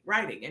 continuing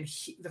writing. And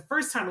the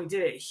first time we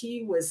did it,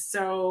 he was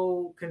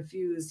so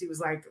confused. He was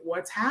like,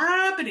 what's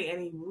happening?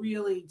 And he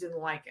really didn't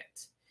like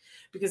it.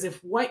 Because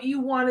if what you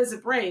want is a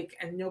break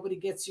and nobody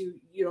gets you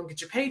don't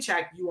get your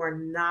paycheck, you are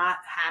not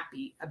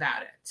happy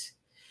about it.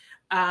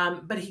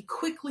 But he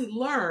quickly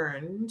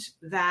learned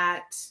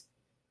that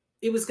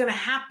it was going to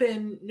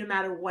happen no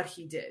matter what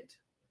he did.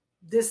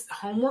 This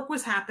homework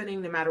was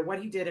happening no matter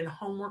what he did, and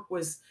homework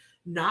was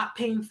not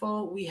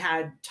painful. We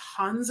had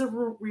tons of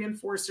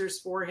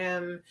reinforcers for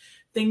him,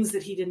 things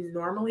that he didn't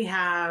normally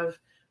have.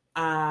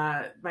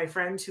 My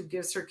friend who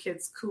gives her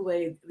kids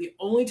Kool-Aid, the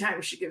only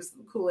time she gives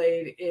them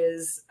Kool-Aid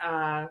is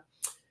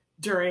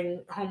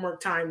during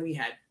homework time. We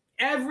had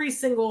every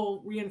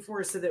single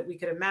reinforcer that we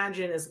could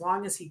imagine, as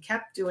long as he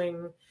kept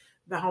doing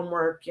the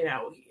homework,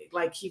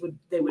 like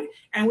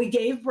and we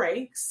gave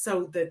breaks,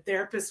 so the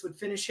therapist would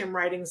finish him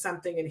writing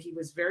something and he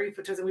was very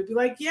fatigued, and we'd be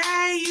like,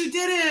 yay, you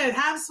did it,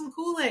 have some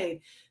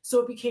Kool-Aid.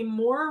 So it became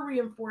more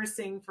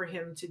reinforcing for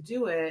him to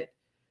do it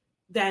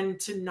than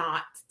to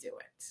not do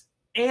it.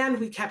 And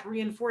we kept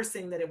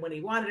reinforcing that when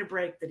he wanted a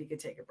break, that he could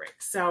take a break.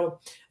 So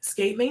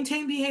escape,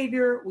 maintain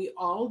behavior, we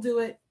all do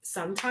it.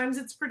 Sometimes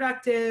it's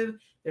productive.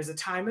 There's a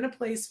time and a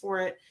place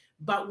for it.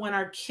 But when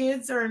our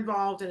kids are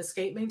involved in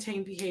escape,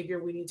 maintain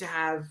behavior, we need to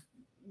have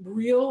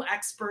real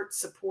expert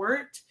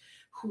support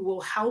who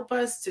will help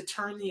us to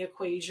turn the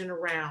equation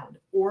around,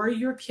 or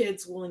your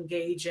kids will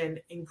engage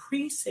in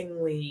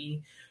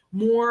increasingly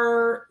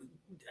more,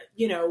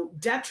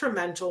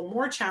 detrimental,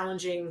 more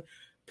challenging,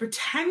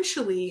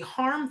 potentially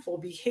harmful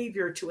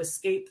behavior to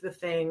escape the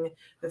thing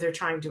that they're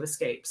trying to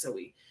escape. So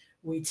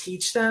we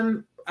teach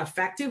them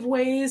effective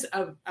ways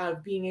of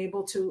being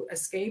able to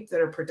escape that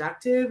are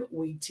productive.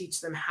 We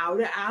teach them how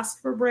to ask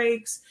for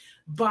breaks,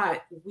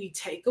 but we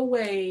take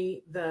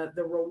away the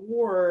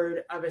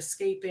reward of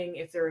escaping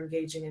if they're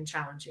engaging in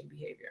challenging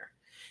behavior.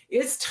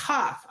 It's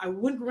tough. I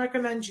wouldn't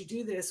recommend you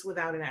do this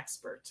without an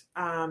expert,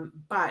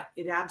 but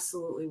it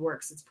absolutely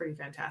works. It's pretty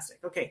fantastic.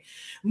 Okay,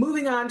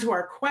 moving on to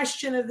our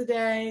question of the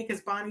day,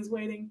 because Bonnie's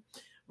waiting.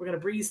 We're going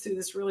to breeze through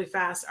this really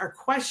fast. Our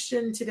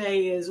question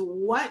today is,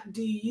 what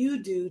do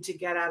you do to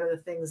get out of the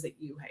things that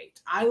you hate?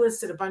 I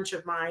listed a bunch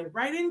of mine.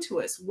 Right into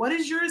us. What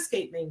is your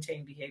escape,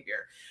 maintain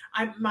behavior?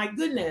 My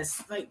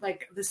goodness,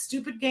 like the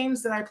stupid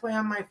games that I play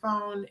on my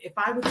phone, if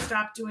I would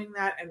stop doing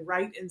that and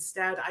write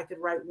instead, I could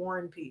write War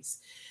and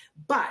Peace.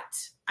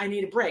 But I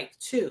need a break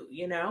too,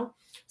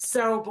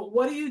 So, but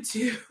what do you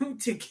do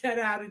to get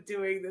out of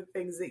doing the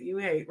things that you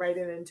hate? Write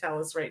in and tell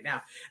us right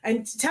now.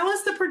 And tell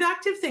us the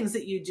productive things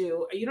that you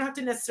do. You don't have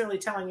to necessarily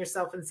tell on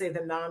yourself and say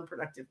the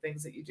non-productive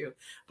things that you do,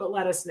 but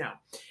let us know.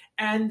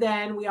 And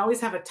then we always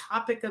have a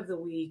topic of the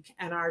week.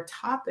 And our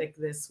topic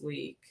this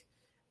week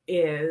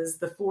is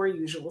the 4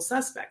 usual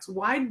suspects.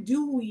 Why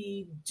do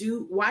we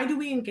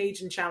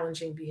engage in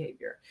challenging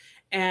behavior?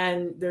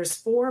 And there's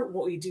 4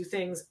 what we do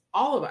things,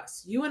 all of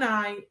us, you and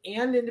I,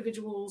 and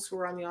individuals who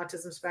are on the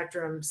autism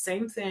spectrum,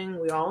 same thing.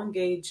 We all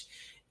engage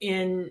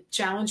in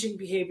challenging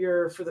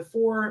behavior for the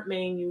 4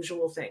 main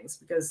usual things: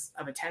 because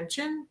of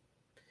attention,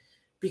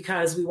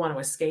 because we want to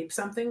escape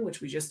something,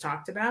 which we just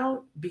talked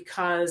about,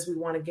 because we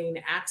want to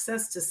gain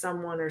access to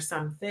someone or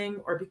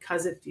something, or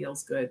because it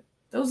feels good.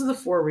 Those are the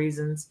 4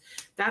 reasons.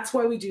 That's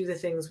why we do the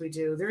things we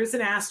do. There is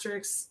an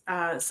asterisk.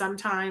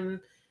 Sometimes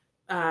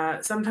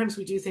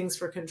we do things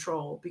for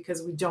control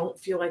because we don't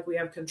feel like we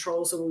have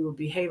control, so we will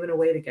behave in a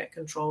way to get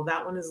control.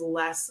 That one is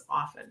less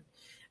often,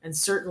 and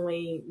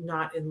certainly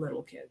not in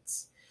little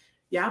kids.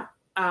 Yeah.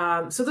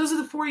 So those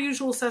are the 4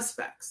 usual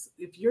suspects.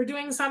 If you're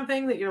doing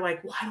something that you're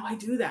like, why do I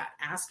do that?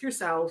 Ask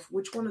yourself,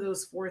 which one of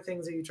those 4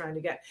 things are you trying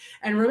to get?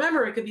 And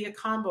remember, it could be a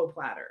combo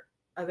platter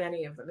of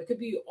any of them. It could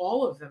be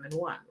all of them in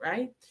one,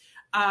 right?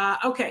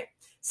 Okay.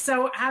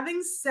 So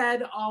having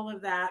said all of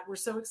that, we're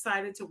so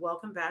excited to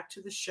welcome back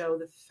to the show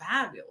the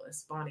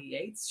fabulous Bonnie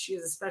Yates. She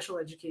is a special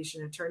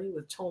education attorney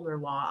with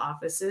Tollner Law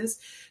Offices.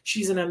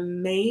 She's an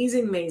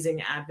amazing,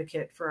 amazing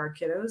advocate for our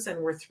kiddos,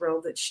 and we're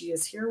thrilled that she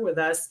is here with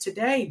us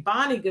today.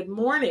 Bonnie, good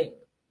morning.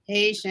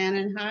 Hey,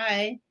 Shannon.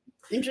 Hi.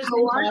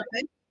 Interesting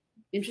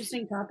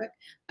topic.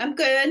 I'm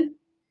good.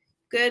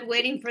 Good.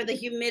 Waiting for the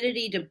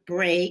humidity to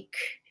break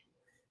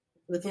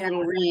with a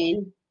little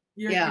rain.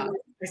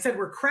 I said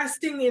we're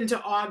cresting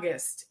into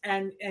August,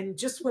 and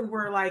just when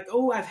we're like,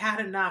 oh, I've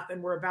had enough,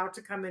 and we're about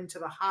to come into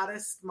the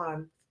hottest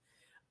month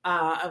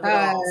of it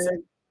all.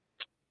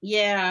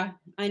 Yeah,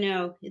 I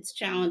know. It's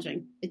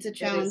challenging. It's a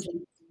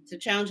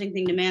challenging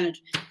thing to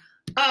manage.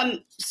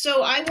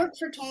 So I work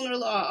for Tollner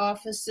Law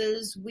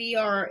Offices. We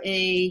are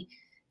a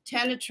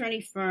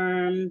 10-attorney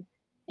firm,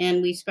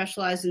 and we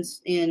specialize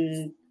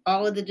in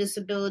all of the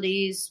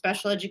disabilities,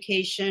 special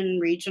education,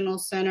 regional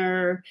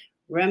center,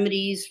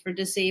 remedies for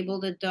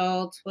disabled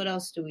adults. What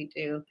else do we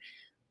do?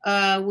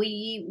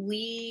 We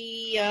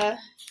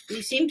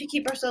seem to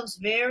keep ourselves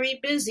very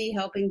busy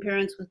helping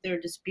parents with their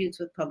disputes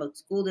with public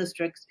school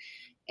districts.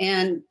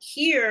 And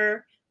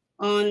here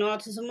on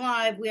Autism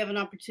Live, we have an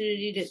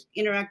opportunity to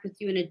interact with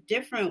you in a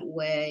different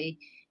way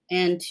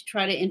and to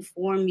try to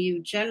inform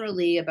you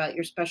generally about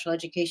your special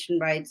education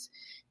rights,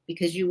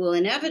 because you will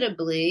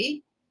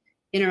inevitably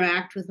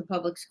interact with the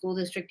public school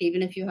district,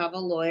 even if you have a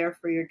lawyer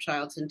for your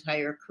child's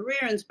entire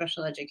career in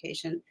special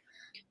education.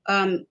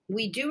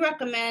 We do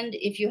recommend,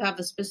 if you have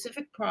a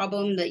specific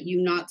problem, that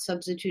you not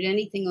substitute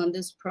anything on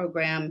this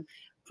program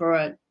for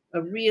a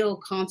real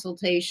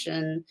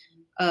consultation,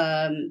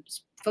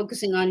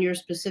 focusing on your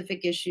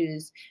specific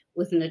issues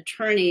with an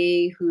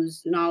attorney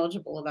who's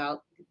knowledgeable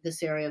about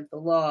this area of the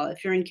law.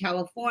 If you're in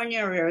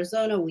California or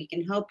Arizona, we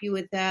can help you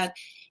with that.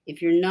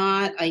 If you're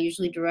not, I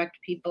usually direct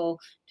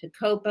people to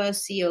COPAA,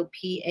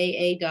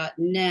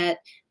 COPAA.net,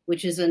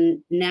 which is a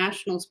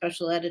national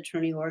special ed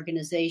attorney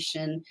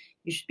organization.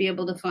 You should be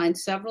able to find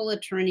several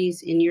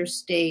attorneys in your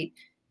state,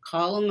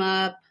 call them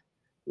up.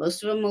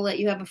 Most of them will let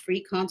you have a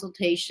free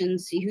consultation,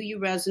 see who you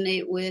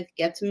resonate with,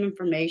 get some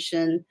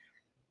information,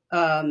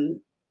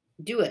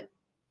 do it.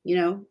 You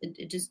know,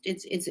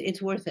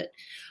 it's worth it.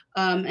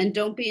 And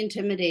don't be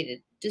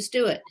intimidated. Just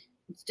do it.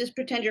 Just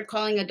pretend you're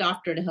calling a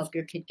doctor to help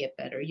your kid get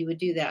better. You would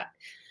do that.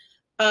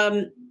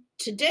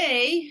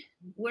 Today,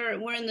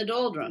 we're in the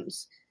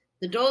doldrums.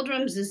 The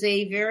doldrums is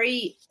a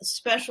very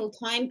special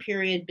time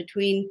period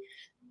between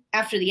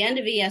after the end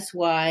of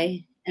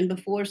ESY and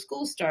before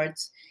school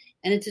starts.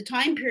 And it's a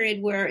time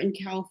period where in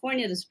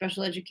California, the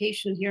Special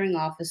Education Hearing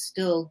Office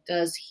still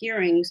does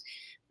hearings,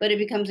 but it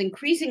becomes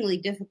increasingly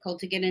difficult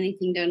to get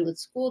anything done with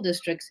school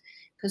districts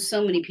because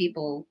so many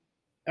people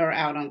are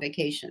out on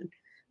vacation.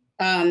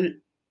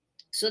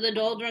 So the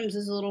doldrums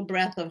is a little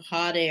breath of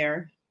hot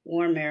air,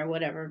 warm air,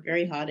 whatever,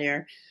 very hot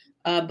air,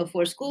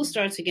 before school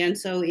starts again.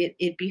 So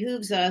it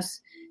behooves us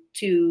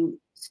to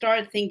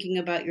start thinking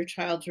about your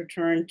child's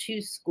return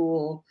to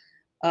school,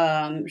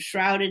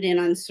 shrouded in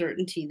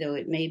uncertainty, though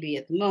it may be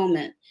at the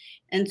moment.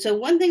 And so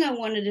one thing I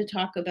wanted to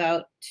talk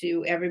about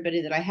to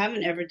everybody that I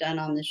haven't ever done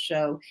on this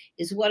show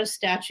is what a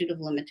statute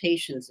of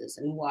limitations is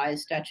and why a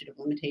statute of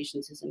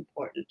limitations is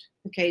important.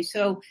 Okay,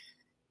 so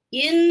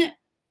in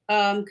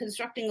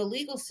constructing a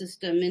legal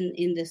system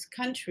in this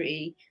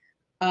country,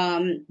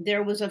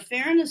 there was a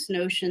fairness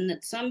notion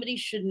that somebody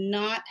should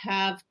not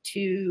have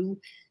to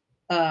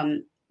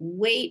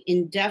wait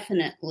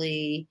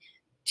indefinitely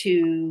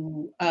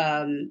to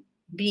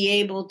be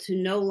able to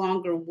no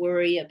longer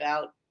worry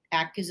about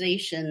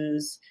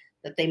accusations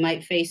that they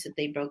might face that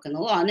they've broken the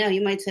law. Now,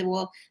 you might say,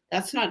 well,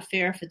 that's not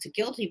fair if it's a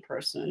guilty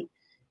person,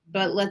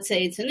 but let's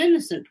say it's an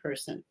innocent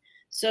person.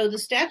 So the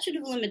statute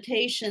of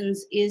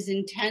limitations is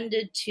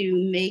intended to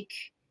make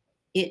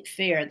it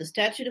fair. The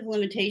statute of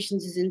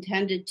limitations is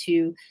intended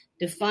to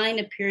define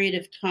a period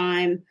of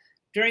time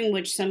during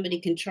which somebody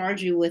can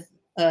charge you with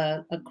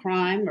a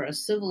crime or a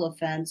civil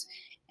offense.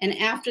 And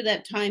after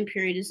that time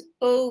period is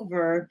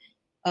over,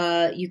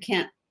 you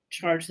can't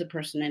charge the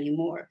person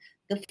anymore.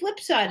 The flip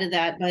side of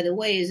that, by the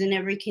way, is in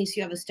every case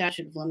you have a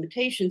statute of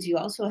limitations, you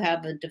also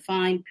have a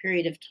defined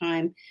period of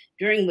time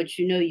during which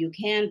you know you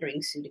can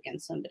bring suit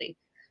against somebody.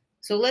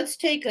 So let's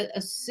take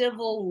a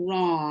civil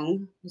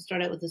wrong. We'll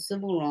start out with a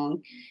civil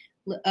wrong.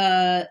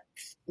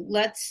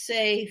 Let's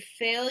say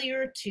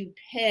failure to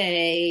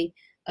pay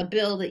a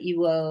bill that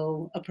you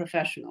owe a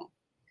professional.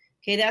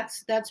 Okay,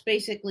 that's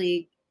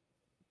basically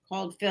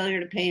called failure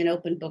to pay an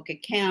open book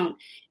account.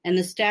 And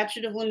the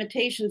statute of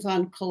limitations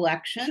on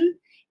collection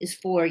is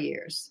 4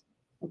 years.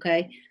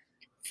 Okay,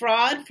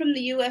 fraud from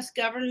the U.S.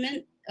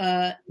 government,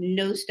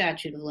 no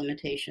statute of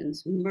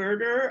limitations.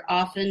 Murder,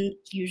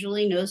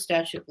 usually no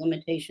statute of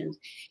limitations.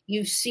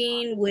 You've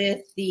seen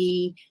with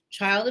the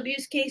child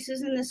abuse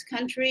cases in this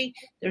country,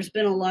 there's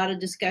been a lot of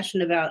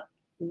discussion about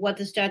what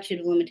the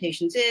statute of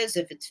limitations is,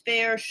 if it's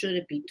fair, should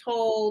it be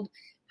told,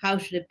 how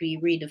should it be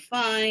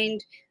redefined.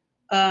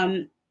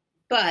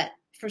 But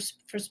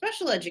for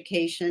special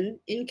education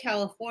in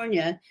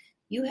California,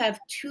 you have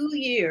 2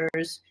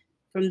 years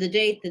from the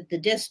date that the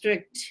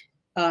district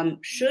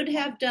should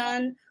have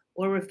done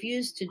or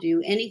refused to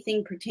do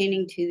anything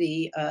pertaining to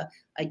the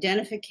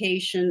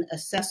identification,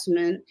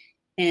 assessment,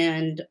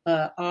 and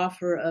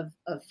offer of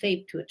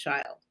FAPE to a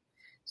child.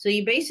 So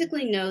you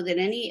basically know that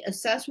any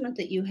assessment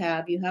that you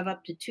have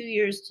up to 2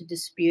 years to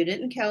dispute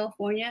it in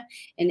California,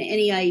 and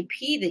any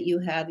IEP that you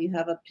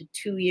have up to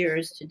 2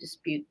 years to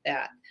dispute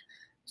that.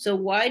 So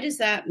why does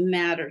that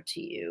matter to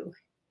you?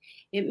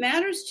 It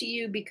matters to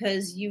you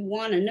because you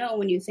want to know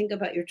when you think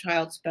about your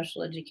child's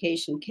special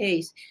education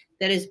case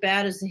that as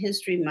bad as the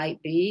history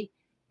might be,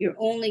 you're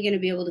only going to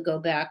be able to go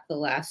back the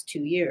last 2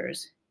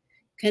 years.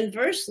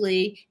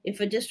 Conversely, if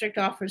a district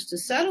offers to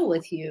settle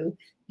with you,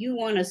 you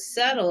want to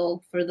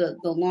settle for the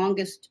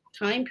longest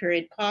time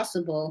period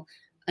possible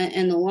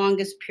and the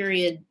longest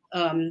period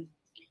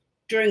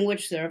during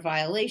which there are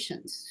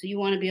violations. So you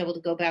want to be able to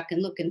go back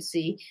and look and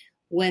see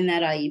when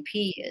that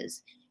IEP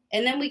is.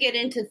 And then we get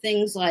into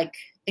things like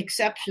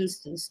exceptions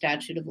to the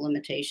statute of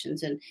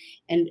limitations. And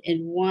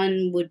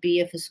one would be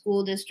if a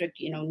school district,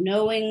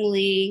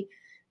 knowingly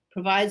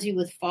provides you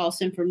with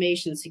false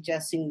information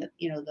suggesting that,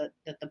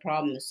 that the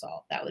problem is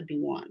solved. That would be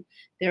one.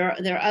 There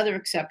are other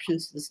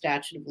exceptions to the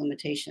statute of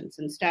limitations,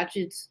 and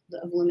statutes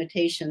of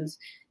limitations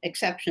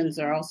exceptions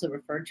are also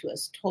referred to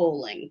as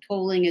tolling.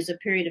 Tolling is a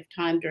period of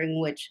time during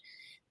which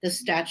the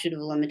statute of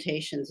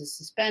limitations is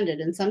suspended.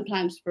 And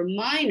sometimes for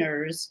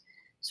minors,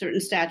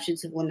 certain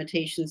statutes of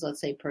limitations, let's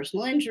say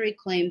personal injury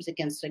claims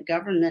against a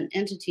government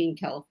entity in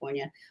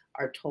California,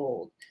 are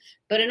tolled.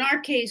 But in our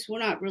case, we're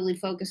not really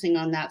focusing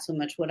on that so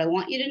much. What I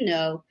want you to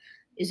know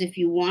is if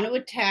you want to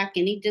attack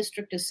any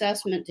district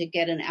assessment to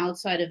get an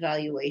outside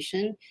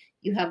evaluation,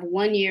 you have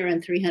 1 year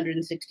and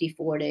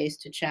 364 days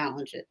to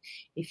challenge it.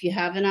 If you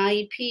have an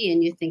IEP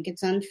and you think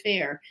it's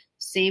unfair,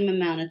 same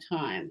amount of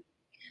time.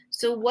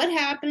 So what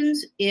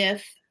happens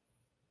if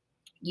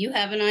you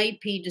have an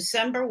IEP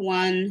December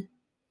 1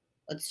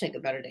 let's take a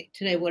better date.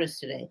 Today, what is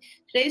today?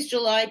 Today's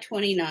July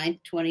 29th,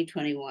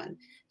 2021.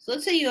 So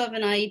let's say you have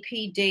an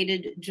IEP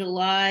dated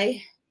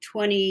July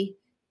 20,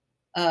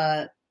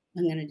 I'm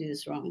going to do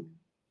this wrong.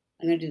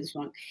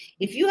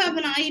 If you have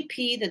an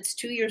IEP that's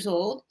 2 years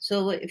old,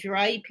 so if your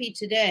IEP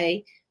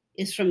today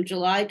is from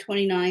July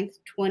 29th,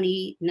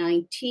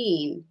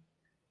 2019,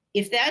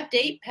 if that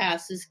date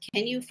passes,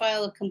 can you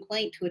file a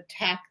complaint to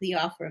attack the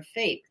offer of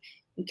FAPE?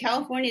 In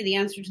California, the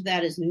answer to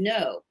that is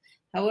no.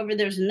 However,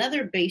 there's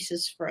another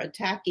basis for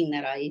attacking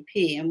that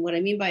IEP. And what I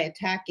mean by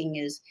attacking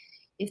is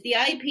if the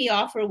IEP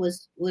offer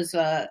was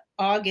July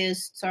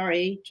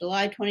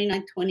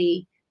 29th,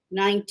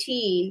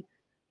 2019,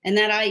 and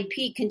that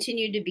IEP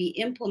continued to be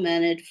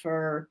implemented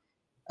for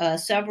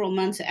several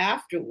months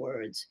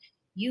afterwards,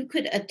 you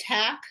could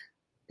attack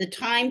the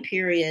time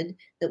period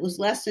that was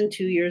less than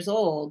 2 years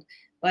old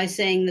by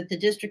saying that the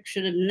district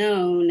should have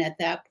known at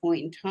that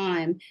point in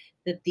time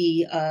that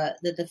the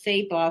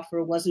FAPE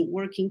offer wasn't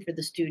working for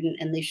the student,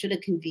 and they should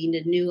have convened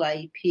a new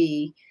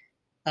IEP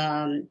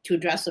to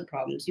address the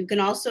problems. You can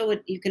also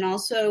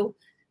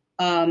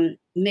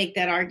make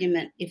that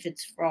argument if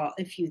it's fraud,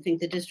 if you think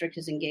the district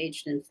is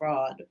engaged in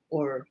fraud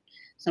or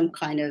some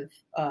kind of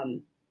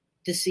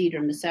deceit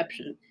or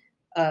deception.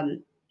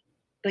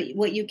 But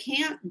what you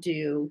can't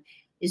do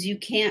is you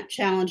can't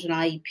challenge an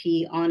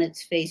IEP on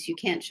its face. You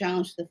can't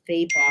challenge the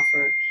FAPE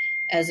offer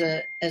as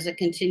a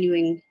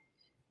continuing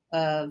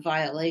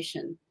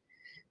violation.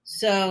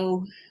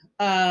 So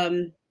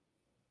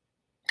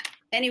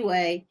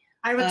anyway,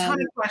 I have a ton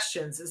of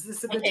questions. Is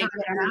this a good time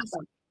to ask?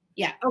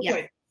 Yeah.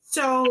 Okay. Yeah.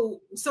 So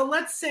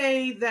let's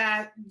say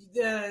that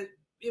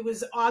it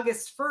was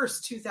August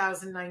 1st,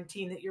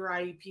 2019 that your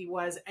IEP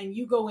was, and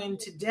you go in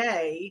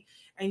today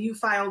and you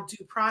filed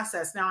due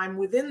process. Now I'm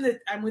within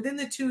the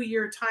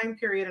 2-year time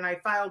period and I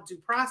filed due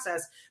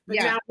process, but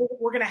now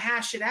we're going to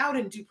hash it out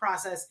in due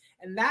process,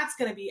 and that's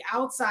going to be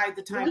outside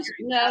the time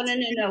period.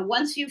 No.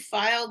 Once you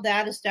filed,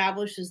 that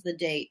establishes the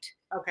date.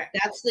 Okay.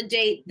 That's the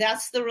date.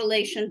 That's the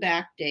relation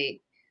back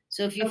date.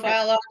 So if you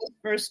file August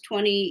 1st,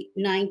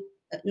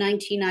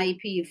 2019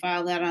 IEP, you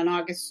file that on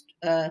August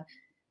 1st,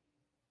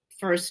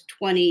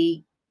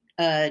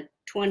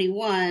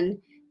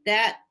 2021,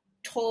 that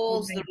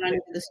tolls the run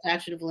of the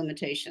statute of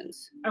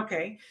limitations.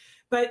 Okay.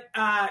 But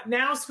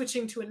now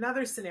switching to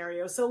another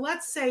scenario. So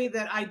let's say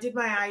that I did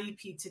my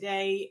IEP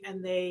today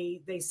and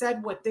they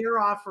said what their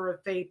offer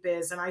of FAPE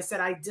is, and I said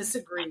I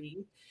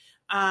disagree.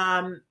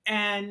 But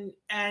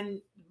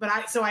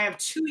I have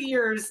 2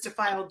 years to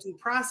file due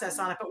process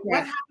on it. But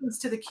what happens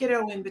to the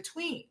kiddo in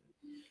between?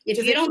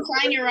 If you don't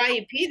sign your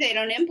IEP, they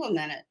don't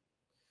implement it.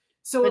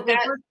 So it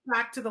reverts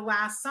back to the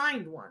last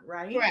signed one,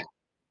 right?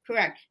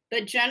 Correct.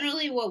 But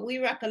generally what we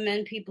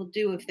recommend people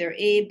do if they're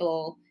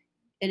able,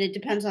 and it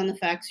depends on the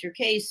facts of your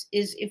case,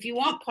 is if you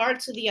want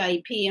parts of the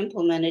IEP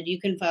implemented,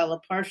 you can file a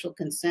partial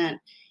consent.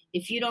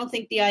 If you don't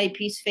think the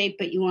IEP is FAPE,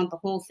 but you want the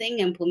whole thing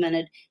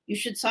implemented, you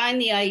should sign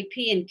the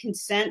IEP and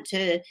consent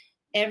to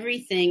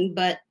everything,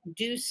 but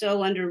do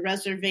so under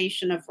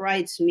reservation of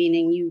rights,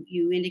 meaning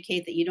you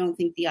indicate that you don't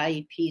think the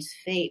IEP is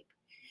FAPE.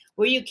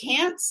 Where you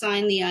can't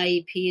sign the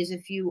IEP is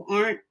if you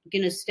aren't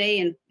going to stay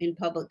in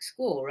public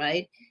school,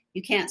 right?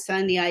 You can't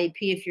sign the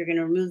IEP if you're going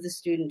to remove the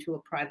student to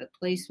a private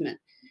placement.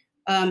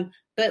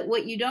 But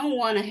what you don't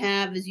want to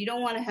have is you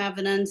don't want to have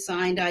an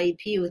unsigned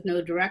IEP with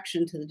no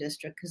direction to the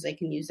district, because they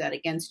can use that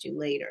against you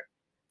later.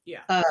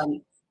 Yeah.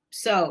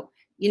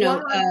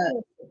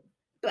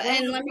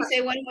 And let me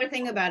say one more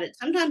thing about it.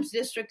 Sometimes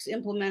districts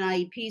implement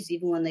IEPs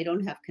even when they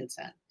don't have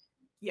consent.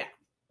 Yeah.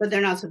 But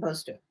they're not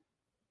supposed to.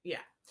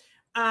 Yeah.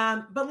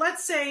 But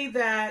let's say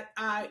that,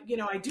 I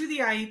do the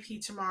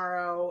IEP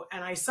tomorrow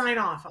and I sign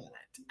off on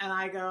it and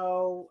I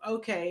go,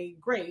 okay,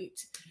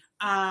 great.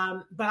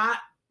 But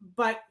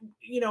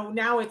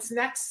now it's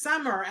next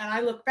summer and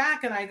I look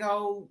back and I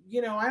go,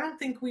 I don't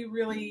think we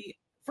really,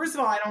 first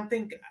of all, I don't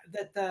think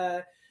that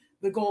the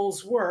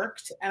goals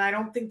worked, and I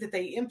don't think that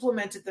they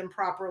implemented them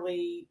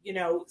properly,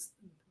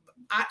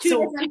 Two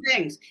different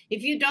things.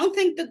 If you don't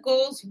think the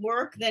goals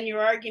work, then your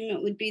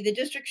argument would be the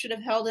district should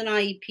have held an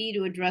IEP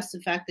to address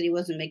the fact that he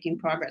wasn't making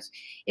progress.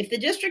 If the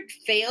district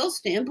fails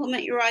to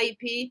implement your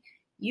IEP,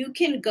 you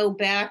can go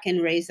back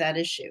and raise that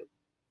issue.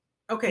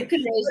 Okay.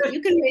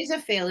 You can raise a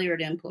failure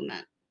to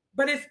implement.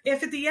 But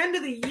if at the end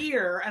of the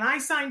year, and I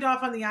signed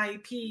off on the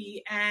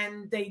IEP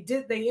and they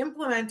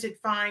implemented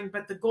fine,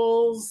 but the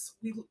goals,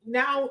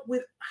 now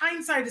with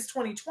hindsight is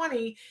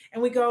 2020,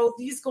 and we go,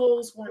 these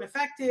goals weren't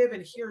effective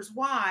and here's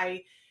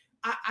why,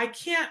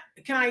 can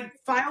I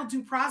file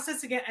due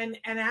process again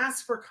and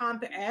ask for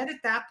comp ed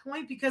at that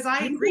point? Because I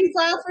agree. You can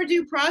file for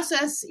due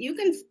process.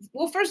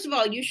 Well, first of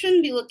all, you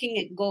shouldn't be looking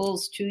at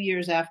goals 2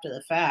 years after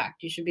the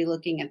fact. You should be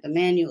looking at them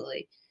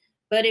manually.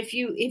 But if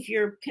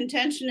your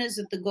contention is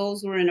that the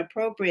goals were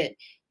inappropriate,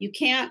 you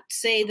can't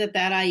say that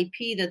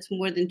IEP that's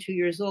more than 2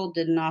 years old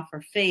didn't offer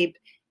FAPE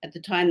at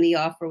the time the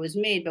offer was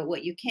made. But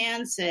what you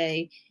can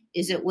say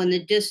is that when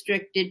the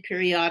district did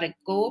periodic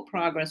goal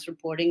progress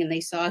reporting and they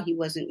saw he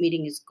wasn't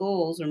meeting his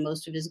goals or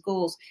most of his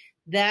goals,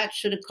 that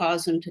should have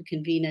caused them to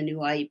convene a new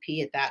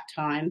IEP at that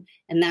time.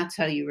 And that's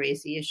how you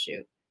raise the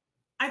issue.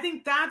 I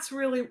think that's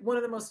really one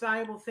of the most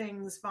valuable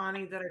things,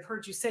 Bonnie, that I've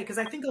heard you say, because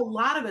I think a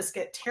lot of us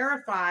get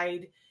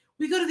terrified.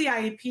 We go to the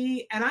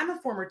IEP, and I'm a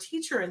former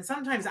teacher, and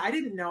sometimes I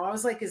didn't know. I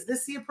was like, is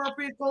this the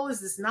appropriate goal? Is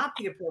this not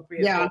the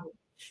appropriate goal?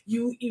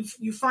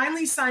 You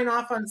finally sign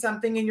off on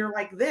something, and you're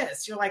like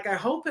this. You're like, I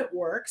hope it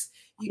works.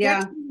 You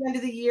get to the end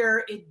of the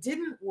year, it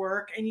didn't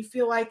work, and you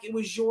feel like it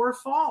was your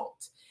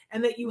fault.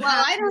 And that you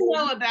I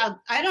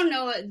don't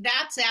know.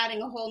 That's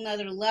adding a whole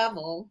nother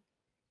level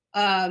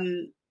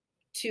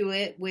to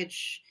it,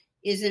 which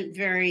isn't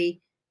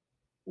very,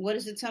 what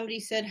is it somebody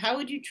said? How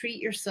would you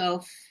treat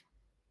yourself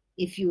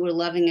if you were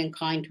loving and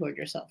kind toward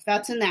yourself?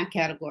 That's in that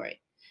category.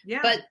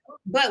 Yeah.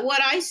 But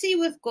what I see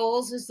with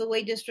goals is the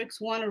way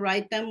districts want to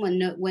write them when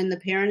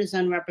the parent is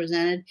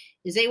unrepresented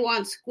is they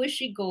want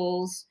squishy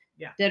goals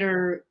that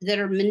are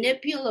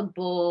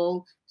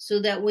manipulable so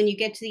that when you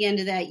get to the end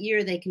of that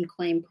year, they can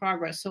claim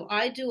progress. So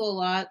I do a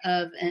lot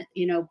of,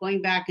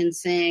 going back and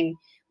saying,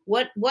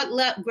 what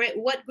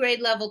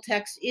grade level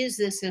text is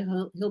this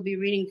that he'll be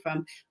reading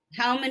from?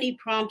 How many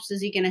prompts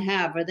is he going to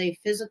have? Are they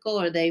physical?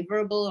 Are they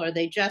verbal? Are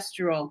they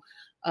gestural?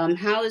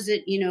 How is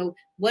it,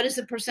 what is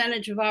the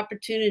percentage of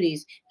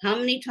opportunities? How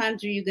many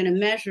times are you going to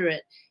measure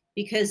it?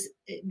 Because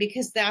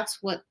that's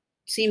what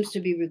seems to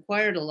be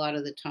required a lot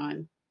of the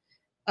time.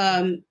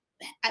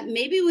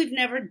 Maybe we've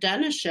never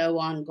done a show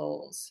on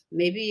goals.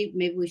 Maybe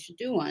we should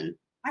do one.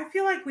 I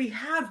feel like we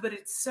have, but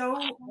it's so,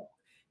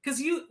 because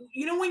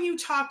when you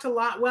talked a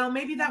lot, well,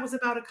 maybe that was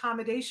about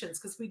accommodations,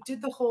 because we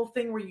did the whole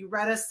thing where you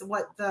read us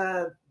what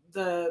the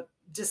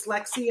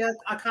dyslexia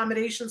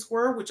accommodations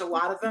were, which a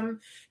lot of them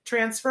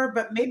transfer,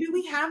 but maybe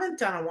we haven't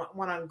done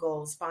one on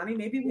goals, Bonnie.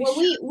 Maybe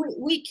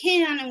we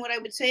can. And what I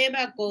would say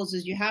about goals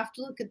is you have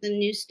to look at the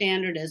new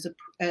standard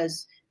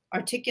as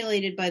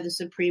articulated by the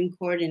Supreme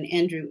Court in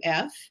Andrew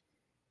F.,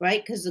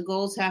 right? Because the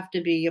goals have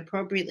to be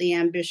appropriately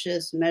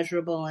ambitious,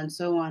 measurable, and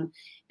so on.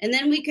 And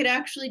then we could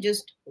actually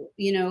just,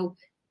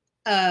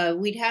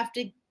 we'd have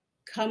to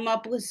come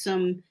up with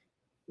some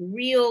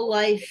real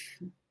life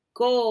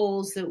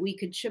goals that we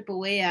could chip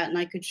away at, and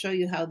I could show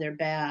you how they're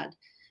bad.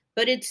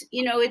 But it's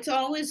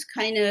always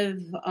kind of,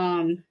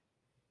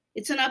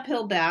 it's an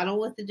uphill battle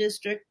with the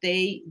district.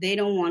 They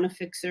don't want to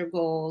fix their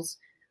goals.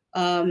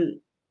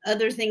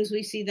 Other things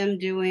we see them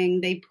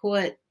doing, they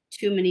put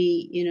too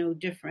many,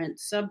 different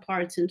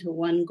subparts into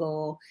one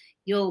goal.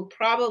 You'll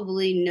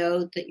probably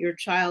note that your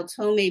child's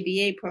home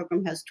ABA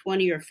program has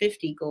 20 or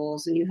 50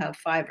 goals and you have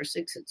 5 or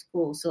 6 at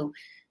school. So,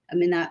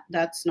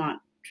 that's not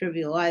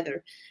trivial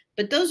either.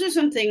 But those are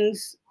some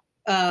things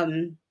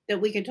that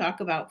we could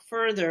talk about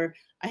further.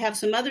 I have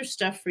some other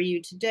stuff for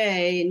you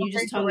today, and you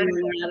just tell me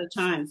when we're out of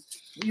time.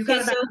 You've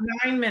got about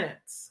 9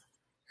 minutes.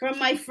 From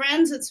my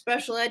friends at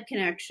Special Ed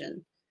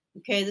Connection.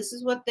 Okay, this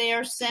is what they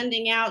are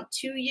sending out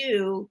to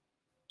you,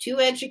 to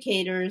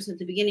educators at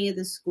the beginning of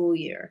the school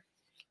year.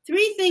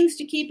 3 things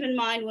to keep in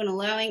mind when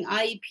allowing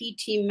IEP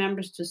team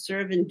members to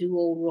serve in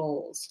dual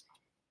roles.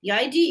 The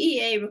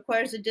IDEA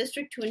requires the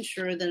district to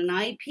ensure that an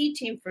IEP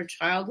team for a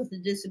child with a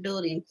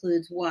disability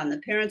includes 1, the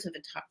parents of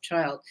a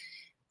child,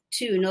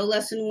 2, no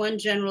less than 1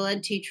 general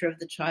ed teacher of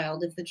the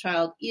child if the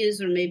child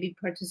is or may be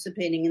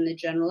participating in the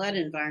general ed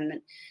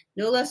environment,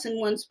 no less than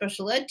 1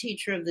 special ed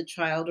teacher of the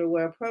child, or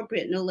where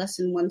appropriate, no less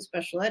than 1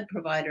 special ed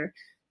provider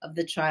of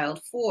the child,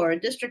 4, a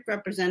district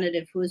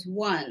representative who is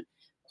 1,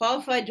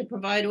 qualified to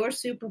provide or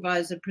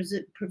supervise the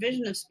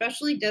provision of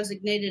specially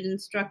designated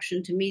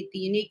instruction to meet the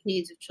unique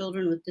needs of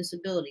children with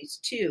disabilities,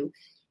 2,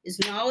 is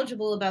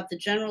knowledgeable about the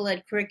general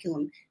ed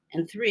curriculum,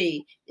 and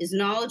 3, is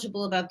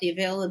knowledgeable about the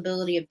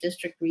availability of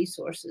district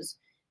resources.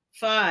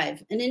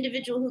 5, an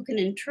individual who can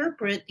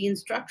interpret the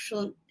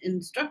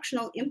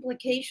instructional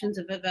implications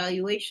of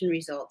evaluation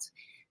results.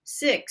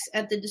 6,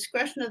 at the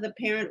discretion of the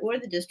parent or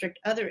the district,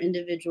 other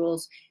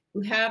individuals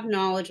who have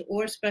knowledge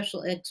or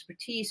special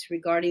expertise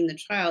regarding the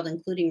child,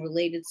 including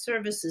related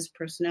services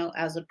personnel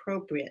as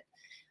appropriate.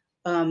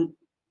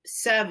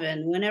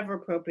 7, whenever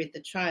appropriate,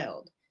 the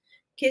child.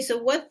 Okay, so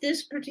what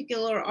this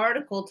particular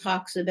article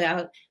talks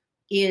about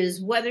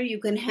is whether you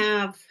can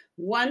have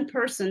one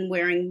person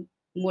wearing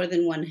more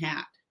than one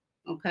hat,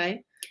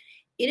 okay?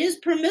 It is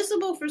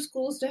permissible for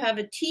schools to have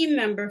a team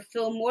member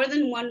fill more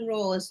than one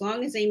role as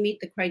long as they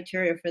meet the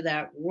criteria for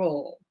that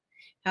role.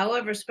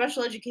 However,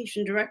 special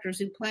education directors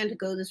who plan to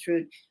go this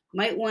route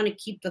might want to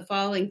keep the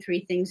following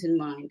 3 things in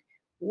mind.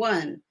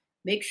 1,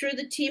 make sure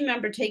the team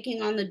member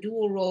taking on the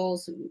dual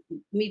roles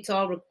meets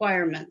all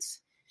requirements.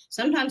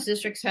 Sometimes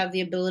districts have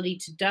the ability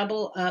to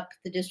double up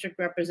the district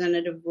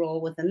representative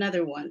role with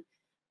another one.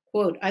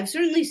 Quote, I've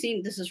certainly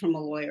seen, this is from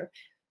a lawyer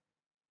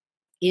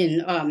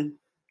in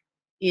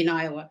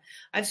Iowa,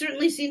 I've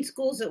certainly seen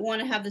schools that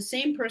want to have the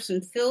same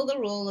person fill the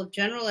role of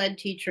general ed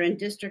teacher and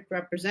district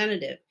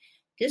representative.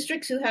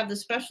 Districts who have the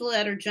special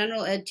ed or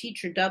general ed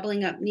teacher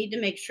doubling up need to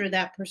make sure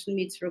that person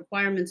meets the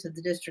requirements of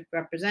the district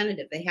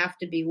representative. They have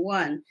to be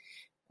 1,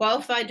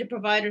 qualified to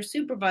provide or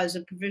supervise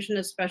the provision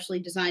of specially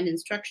designed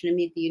instruction to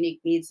meet the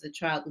unique needs of the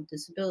child with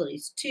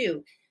disabilities.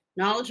 2,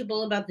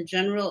 knowledgeable about the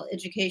general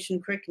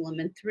education curriculum,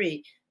 and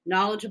 3,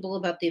 knowledgeable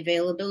about the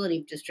availability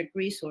of district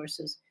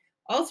resources.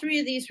 All 3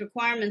 of these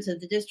requirements of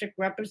the district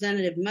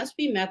representative must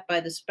be met by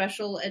the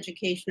special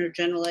education or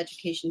general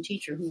education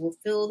teacher who will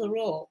fill the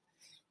role.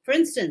 For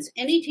instance,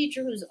 any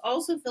teacher who's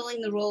also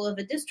filling the role of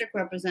a district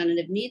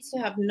representative needs to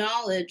have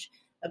knowledge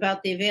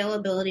about the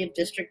availability of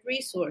district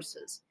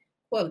resources.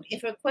 Quote,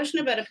 if a question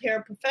about a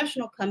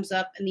paraprofessional comes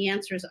up and the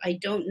answer is, I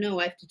don't know,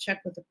 I have to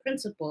check with the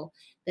principal,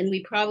 then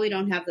we probably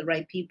don't have the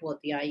right people at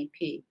the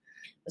IEP.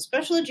 A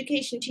special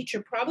education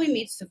teacher probably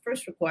meets the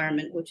first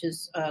requirement, which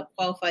is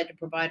qualified to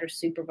provide or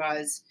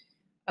supervise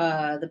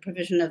the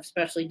provision of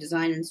specially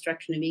designed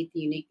instruction to meet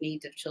the unique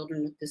needs of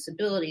children with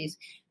disabilities,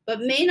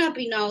 but may not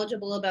be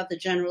knowledgeable about the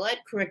general ed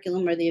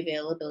curriculum or the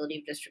availability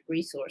of district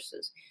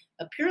resources.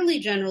 A purely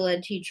general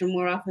ed teacher,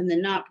 more often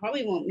than not,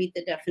 probably won't meet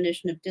the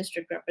definition of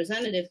district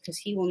representative because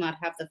he will not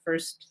have the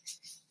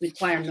first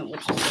requirement,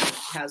 which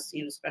has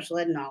special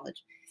ed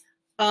knowledge.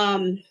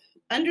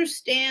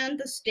 Understand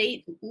the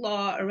state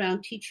law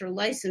around teacher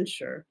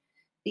licensure.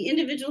 The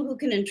individual who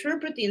can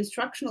interpret the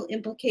instructional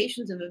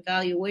implications of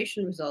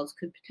evaluation results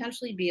could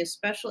potentially be a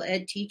special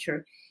ed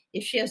teacher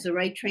if she has the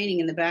right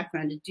training in the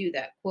background to do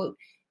that. Quote,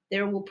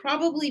 there will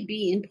probably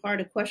be, in part,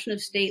 a question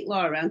of state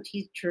law around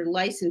teacher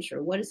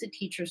licensure. What is a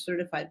teacher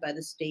certified by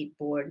the state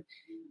board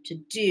to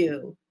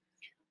do?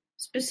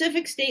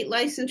 Specific state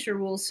licensure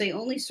rules say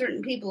only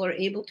certain people are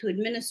able to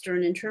administer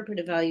and interpret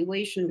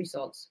evaluation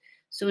results.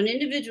 So an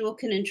individual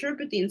can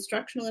interpret the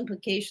instructional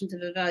implications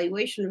of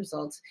evaluation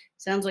results.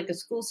 Sounds like a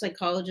school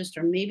psychologist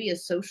or maybe a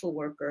social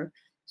worker,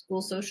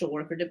 school social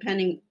worker,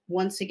 depending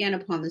once again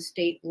upon the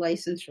state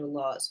licensure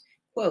laws.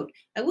 Quote,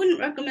 I wouldn't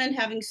recommend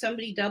having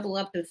somebody double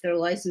up if their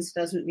license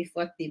doesn't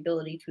reflect the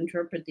ability to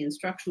interpret the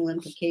instructional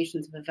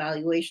implications of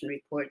evaluation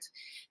reports.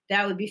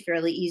 That would be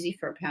fairly easy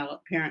for a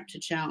parent to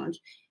challenge.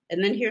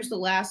 And then here's the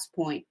last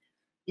point.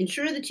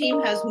 Ensure the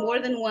team has more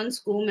than one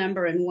school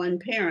member and one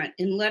parent.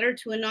 In letter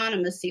to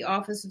Anonymous, the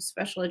Office of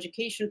Special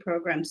Education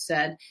Programs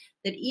said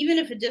that even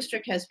if a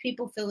district has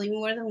people filling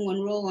more than one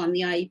role on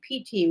the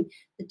IEP team,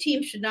 the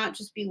team should not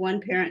just be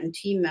one parent and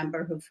team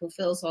member who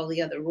fulfills all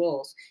the other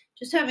roles.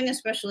 Just having a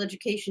special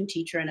education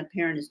teacher and a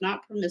parent is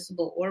not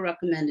permissible or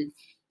recommended,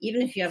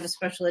 even if you have a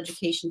special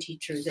education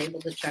teacher who's able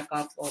to check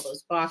off all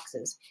those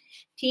boxes.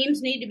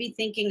 Teams need to be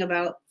thinking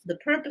about the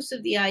purpose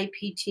of the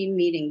IEP team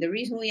meeting. The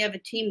reason we have a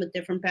team with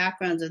different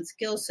backgrounds and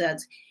skill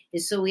sets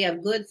is so we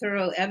have good,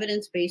 thorough,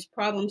 evidence-based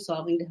problem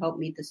solving to help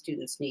meet the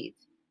students' needs.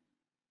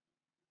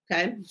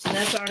 Okay, so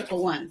that's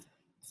Article 1.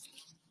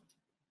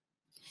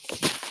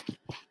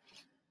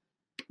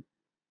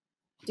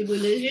 Did we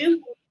lose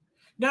you?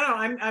 No,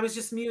 I was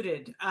just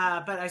muted,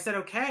 but I said,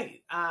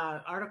 okay,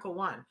 Article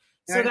 1.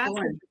 So Article that's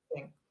 1.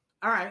 interesting.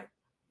 All right.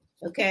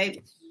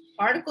 Okay,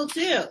 Article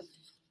 2.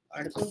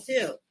 Article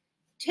 2.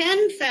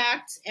 10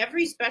 facts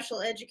every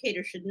special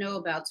educator should know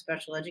about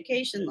special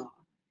education law.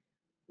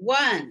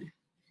 1.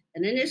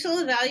 An initial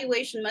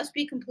evaluation must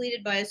be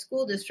completed by a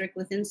school district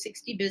within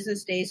 60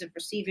 business days of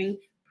receiving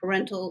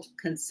parental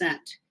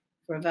consent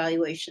for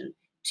evaluation.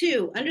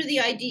 2, under the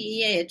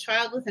IDEA, a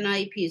child with an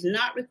IEP is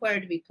not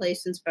required to be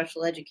placed in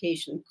special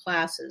education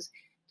classes.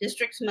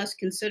 Districts must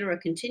consider a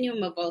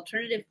continuum of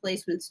alternative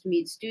placements to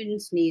meet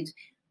students' needs,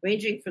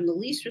 ranging from the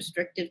least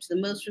restrictive to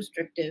the most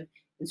restrictive,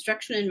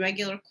 instruction in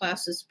regular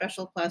classes,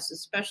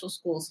 special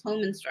schools,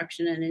 home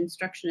instruction, and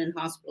instruction in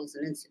hospitals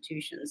and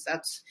institutions.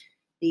 That's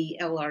the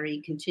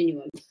LRE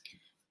continuum.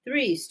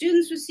 3,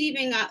 students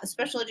receiving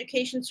special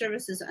education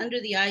services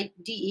under the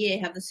IDEA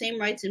have the same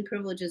rights and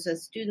privileges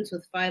as students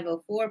with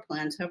 504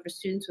 plans. However,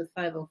 students with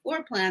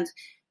 504 plans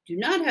do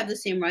not have the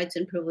same rights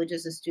and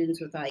privileges as students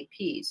with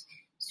IEPs.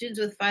 Students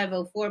with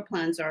 504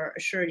 plans are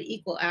assured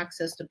equal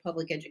access to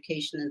public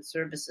education and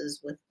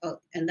services,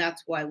 and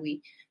that's why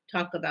we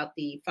talk about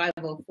the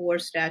 504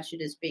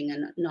 statute as being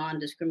a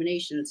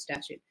non-discrimination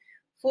statute.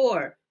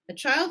 4, a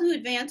child who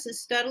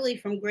advances steadily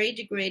from grade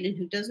to grade and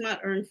who does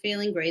not earn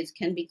failing grades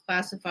can be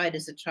classified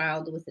as a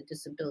child with a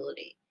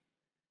disability.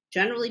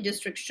 Generally,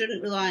 districts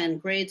shouldn't rely on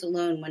grades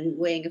alone when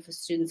weighing if a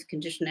student's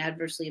condition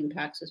adversely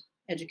impacts his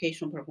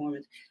educational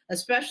performance,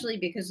 especially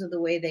because of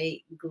the way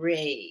they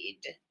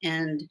grade,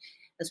 and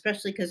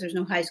especially because there's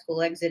no high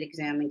school exit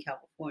exam in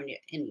California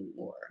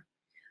anymore.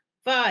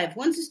 5,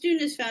 once a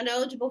student is found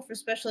eligible for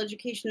special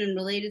education and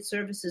related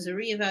services, a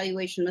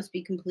reevaluation must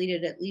be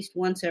completed at least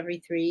once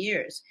every 3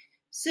 years.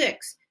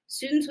 6,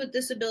 students with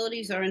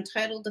disabilities are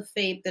entitled to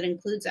FAPE that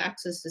includes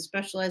access to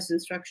specialized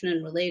instruction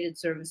and related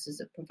services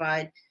that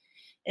provide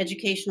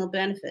educational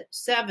benefit.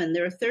 7,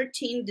 there are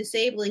 13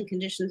 disabling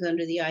conditions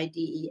under the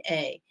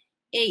IDEA.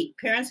 8,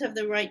 parents have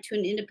the right to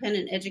an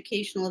independent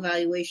educational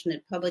evaluation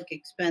at public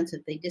expense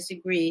if they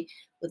disagree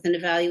with an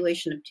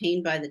evaluation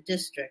obtained by the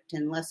district,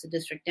 unless the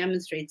district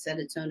demonstrates that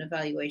its own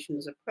evaluation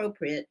was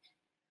appropriate.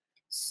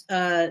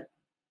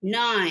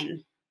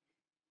 9,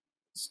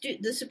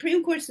 the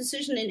Supreme Court's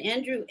decision in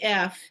Andrew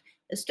F.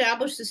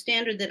 Establish the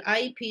standard that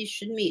IEPs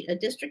should meet. A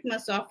district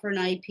must offer an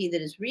IEP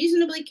that is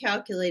reasonably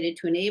calculated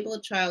to enable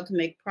a child to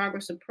make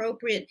progress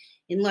appropriate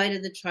in light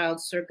of the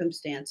child's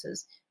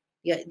circumstances.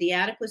 The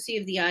adequacy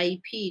of the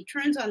IEP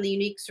turns on the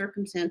unique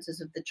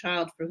circumstances of the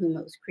child for whom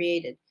it was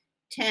created.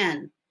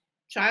 10.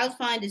 Child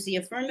Find is the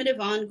affirmative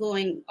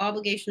ongoing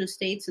obligation of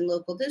states and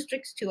local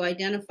districts to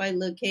identify,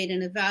 locate,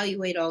 and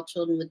evaluate all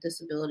children with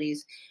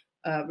disabilities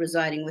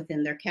residing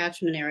within their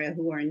catchment area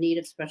who are in need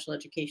of special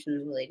education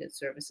and related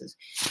services.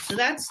 So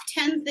that's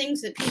 10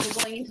 things that people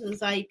going into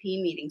those IEP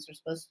meetings are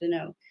supposed to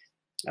know.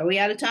 Are we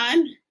out of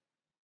time?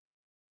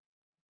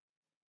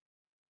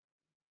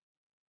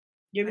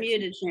 You're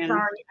muted, Shannon.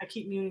 Sorry, I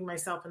keep muting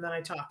myself and then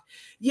I talk.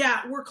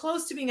 Yeah, we're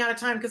close to being out of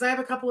time because I have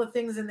a couple of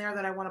things in there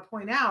that I want to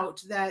point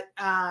out that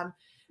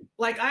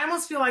like I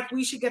almost feel like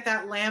we should get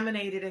that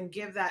laminated and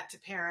give that to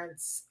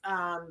parents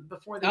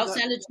before they I'll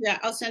send it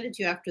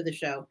to you after the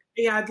show.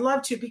 Yeah, I'd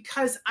love to,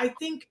 because I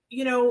think,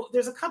 you know,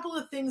 there's a couple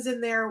of things in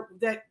there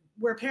that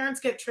where parents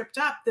get tripped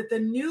up, that the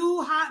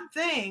new hot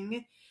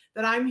thing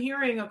that I'm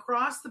hearing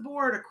across the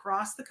board,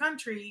 across the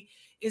country,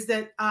 is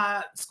that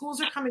schools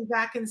are coming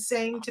back and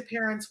saying to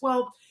parents,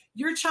 well,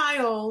 your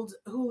child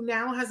who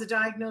now has a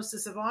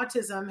diagnosis of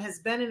autism has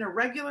been in a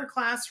regular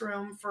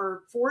classroom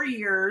for 4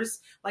 years,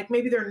 like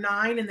maybe they're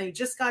 9 and they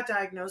just got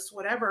diagnosed,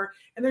 whatever,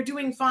 and they're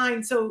doing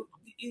fine. So,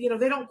 you know,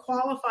 they don't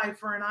qualify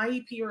for an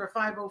IEP or a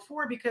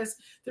 504 because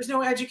there's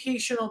no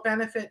educational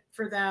benefit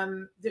for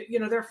them. You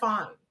know, they're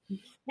fine.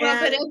 Well,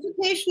 but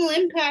educational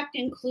impact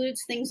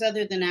includes things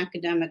other than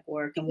academic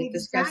work, and we've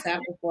discussed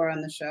that before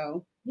on the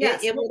show.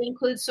 Yes. It would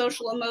include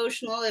social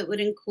emotional. It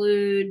would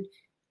include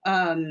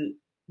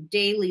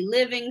daily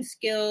living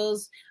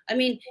skills. I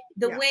mean,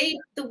 the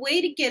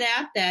way to get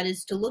at that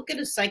is to look at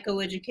a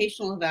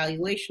psychoeducational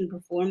evaluation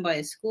performed by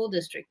a school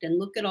district and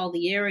look at all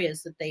the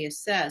areas that they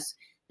assess.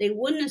 They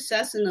wouldn't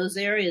assess in those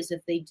areas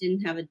if they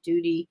didn't have a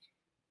duty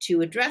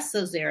to address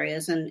those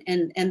areas, and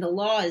the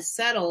law is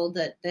settled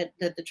that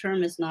the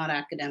term is not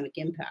academic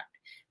impact.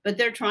 But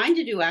they're trying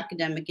to do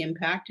academic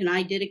impact, and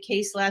I did a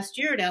case last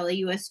year at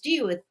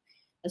LAUSD with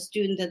a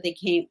student that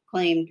they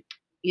claimed,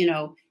 you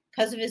know,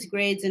 because of his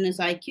grades and his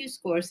IQ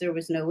scores, there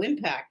was no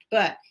impact.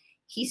 But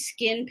he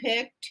skin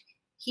picked,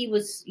 he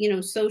was, you know,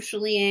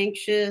 socially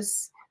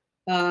anxious,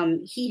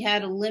 he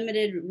had a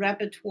limited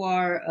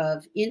repertoire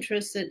of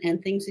interests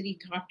and things that he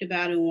talked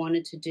about and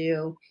wanted to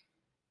do.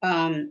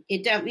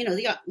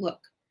 Look,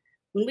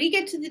 when we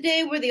get to the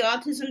day where the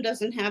autism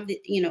doesn't have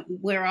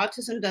where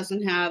autism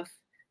doesn't have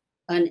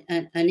an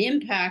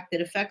impact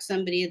that affects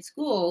somebody at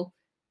school,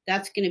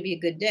 that's going to be a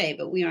good day,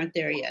 but we aren't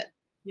there yet.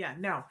 Yeah,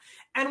 no.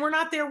 And we're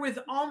not there with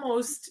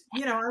almost,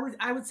 you know,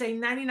 I would say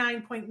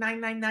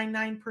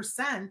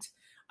 99.9999%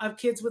 of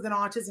kids with an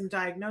autism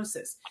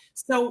diagnosis.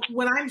 So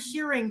when I'm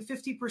hearing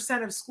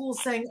 50% of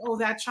schools saying, oh,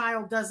 that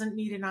child doesn't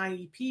need an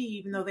IEP,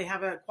 even though they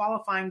have a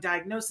qualifying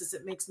diagnosis,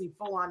 it makes me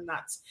full on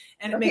nuts.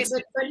 And but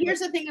here's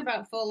the thing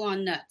about full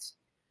on nuts.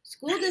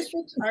 School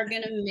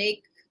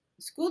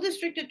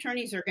district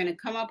attorneys are going to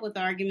come up with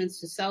arguments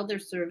to sell their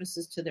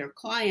services to their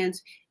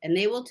clients, and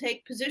they will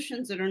take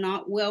positions that are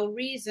not well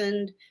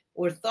reasoned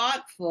or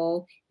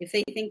thoughtful if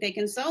they think they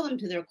can sell them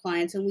to their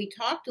clients. And we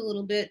talked a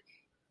little bit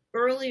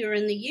earlier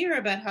in the year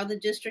about how the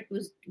district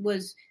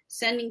was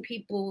sending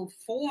people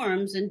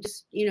forms and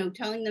just, you know,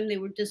 telling them they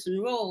were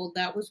disenrolled.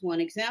 That was one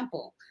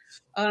example.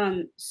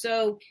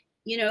 So,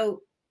 you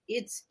know,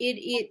 it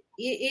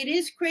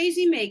is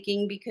crazy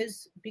making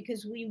because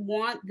we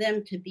want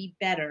them to be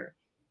better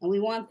and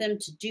we want them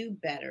to do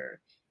better.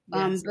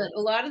 Yes. But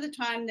a lot of the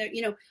time they're,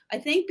 you know, I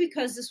think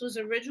because this was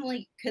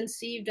originally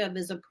conceived of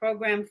as a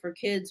program for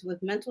kids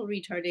with mental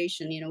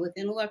retardation, you know, with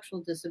intellectual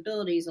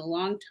disabilities a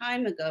long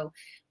time ago,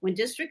 when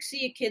districts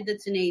see a kid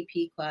that's in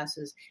AP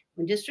classes,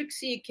 when districts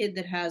see a kid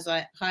that has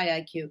high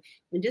IQ,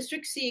 when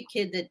districts see a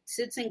kid that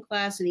sits in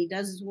class and he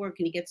does his work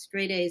and he gets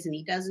straight A's and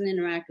he doesn't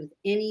interact with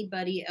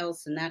anybody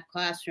else in that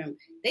classroom,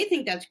 they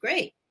think that's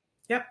great.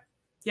 Yep.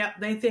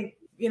 They think,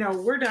 you know,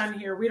 we're done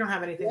here. We don't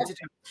have anything to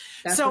do.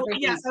 So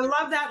yes, I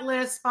love that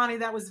list, Bonnie.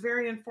 That was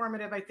very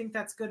informative. I think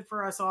that's good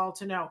for us all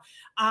to know.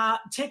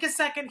 Take a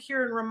second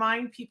here and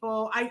remind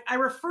people, I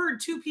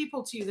referred 2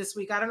 people to you this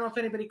week. I don't know if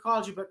anybody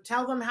called you, but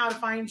tell them how to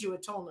find you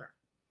at Tollner.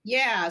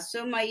 Yeah.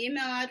 So my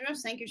email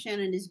address, thank you,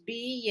 Shannon, is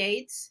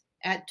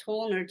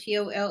byates@Tollner,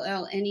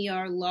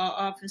 TOLLNER,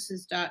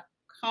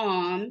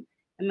 lawoffices.com.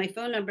 And my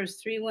phone number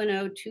is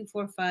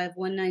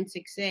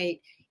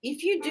 310-245-1968.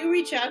 If you do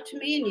reach out to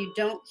me and you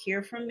don't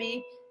hear from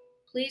me,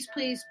 please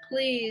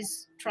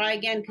try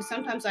again, because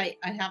sometimes I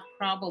have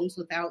problems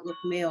with Outlook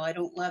Mail. I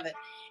don't love it.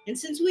 And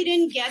since we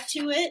didn't get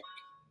to it,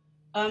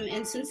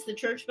 and since the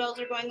church bells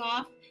are going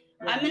off,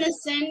 yeah. I'm going to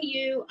send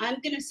you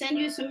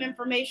some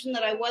information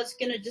that I was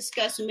going to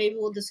discuss, and maybe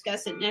we'll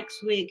discuss it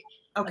next week.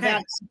 Okay.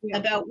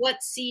 About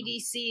what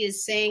CDC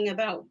is saying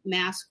about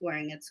mask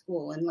wearing at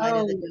school in light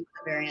of the Delta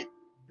variant.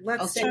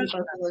 I'll send you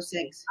both of those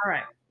things. All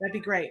right. That'd be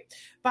great.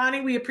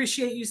 Bonnie, we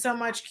appreciate you so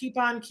much. Keep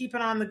on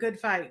keeping on the good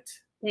fight.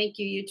 Thank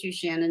you. You too,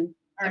 Shannon.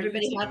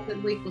 Everybody have a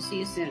good week. We'll see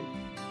you soon.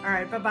 All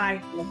right.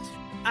 Bye-bye.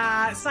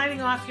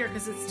 Signing off here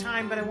because it's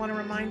time, but I want to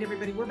remind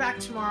everybody we're back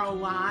tomorrow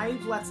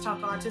live. Let's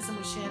Talk Autism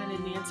with Shannon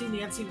and Nancy.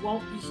 Nancy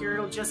won't be here.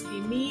 It'll just be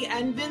me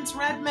and Vince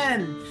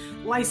Redman,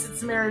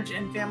 licensed marriage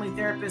and family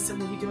therapist, and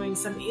we'll be doing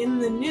some in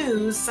the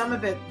news, some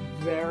of it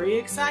very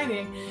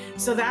exciting.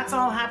 So that's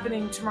all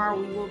happening tomorrow.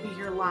 We will be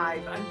here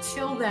live.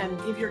 Until then,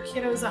 give your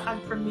kiddos a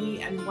hug from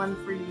me and one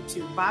for you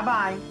too.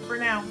 Bye-bye for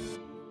now.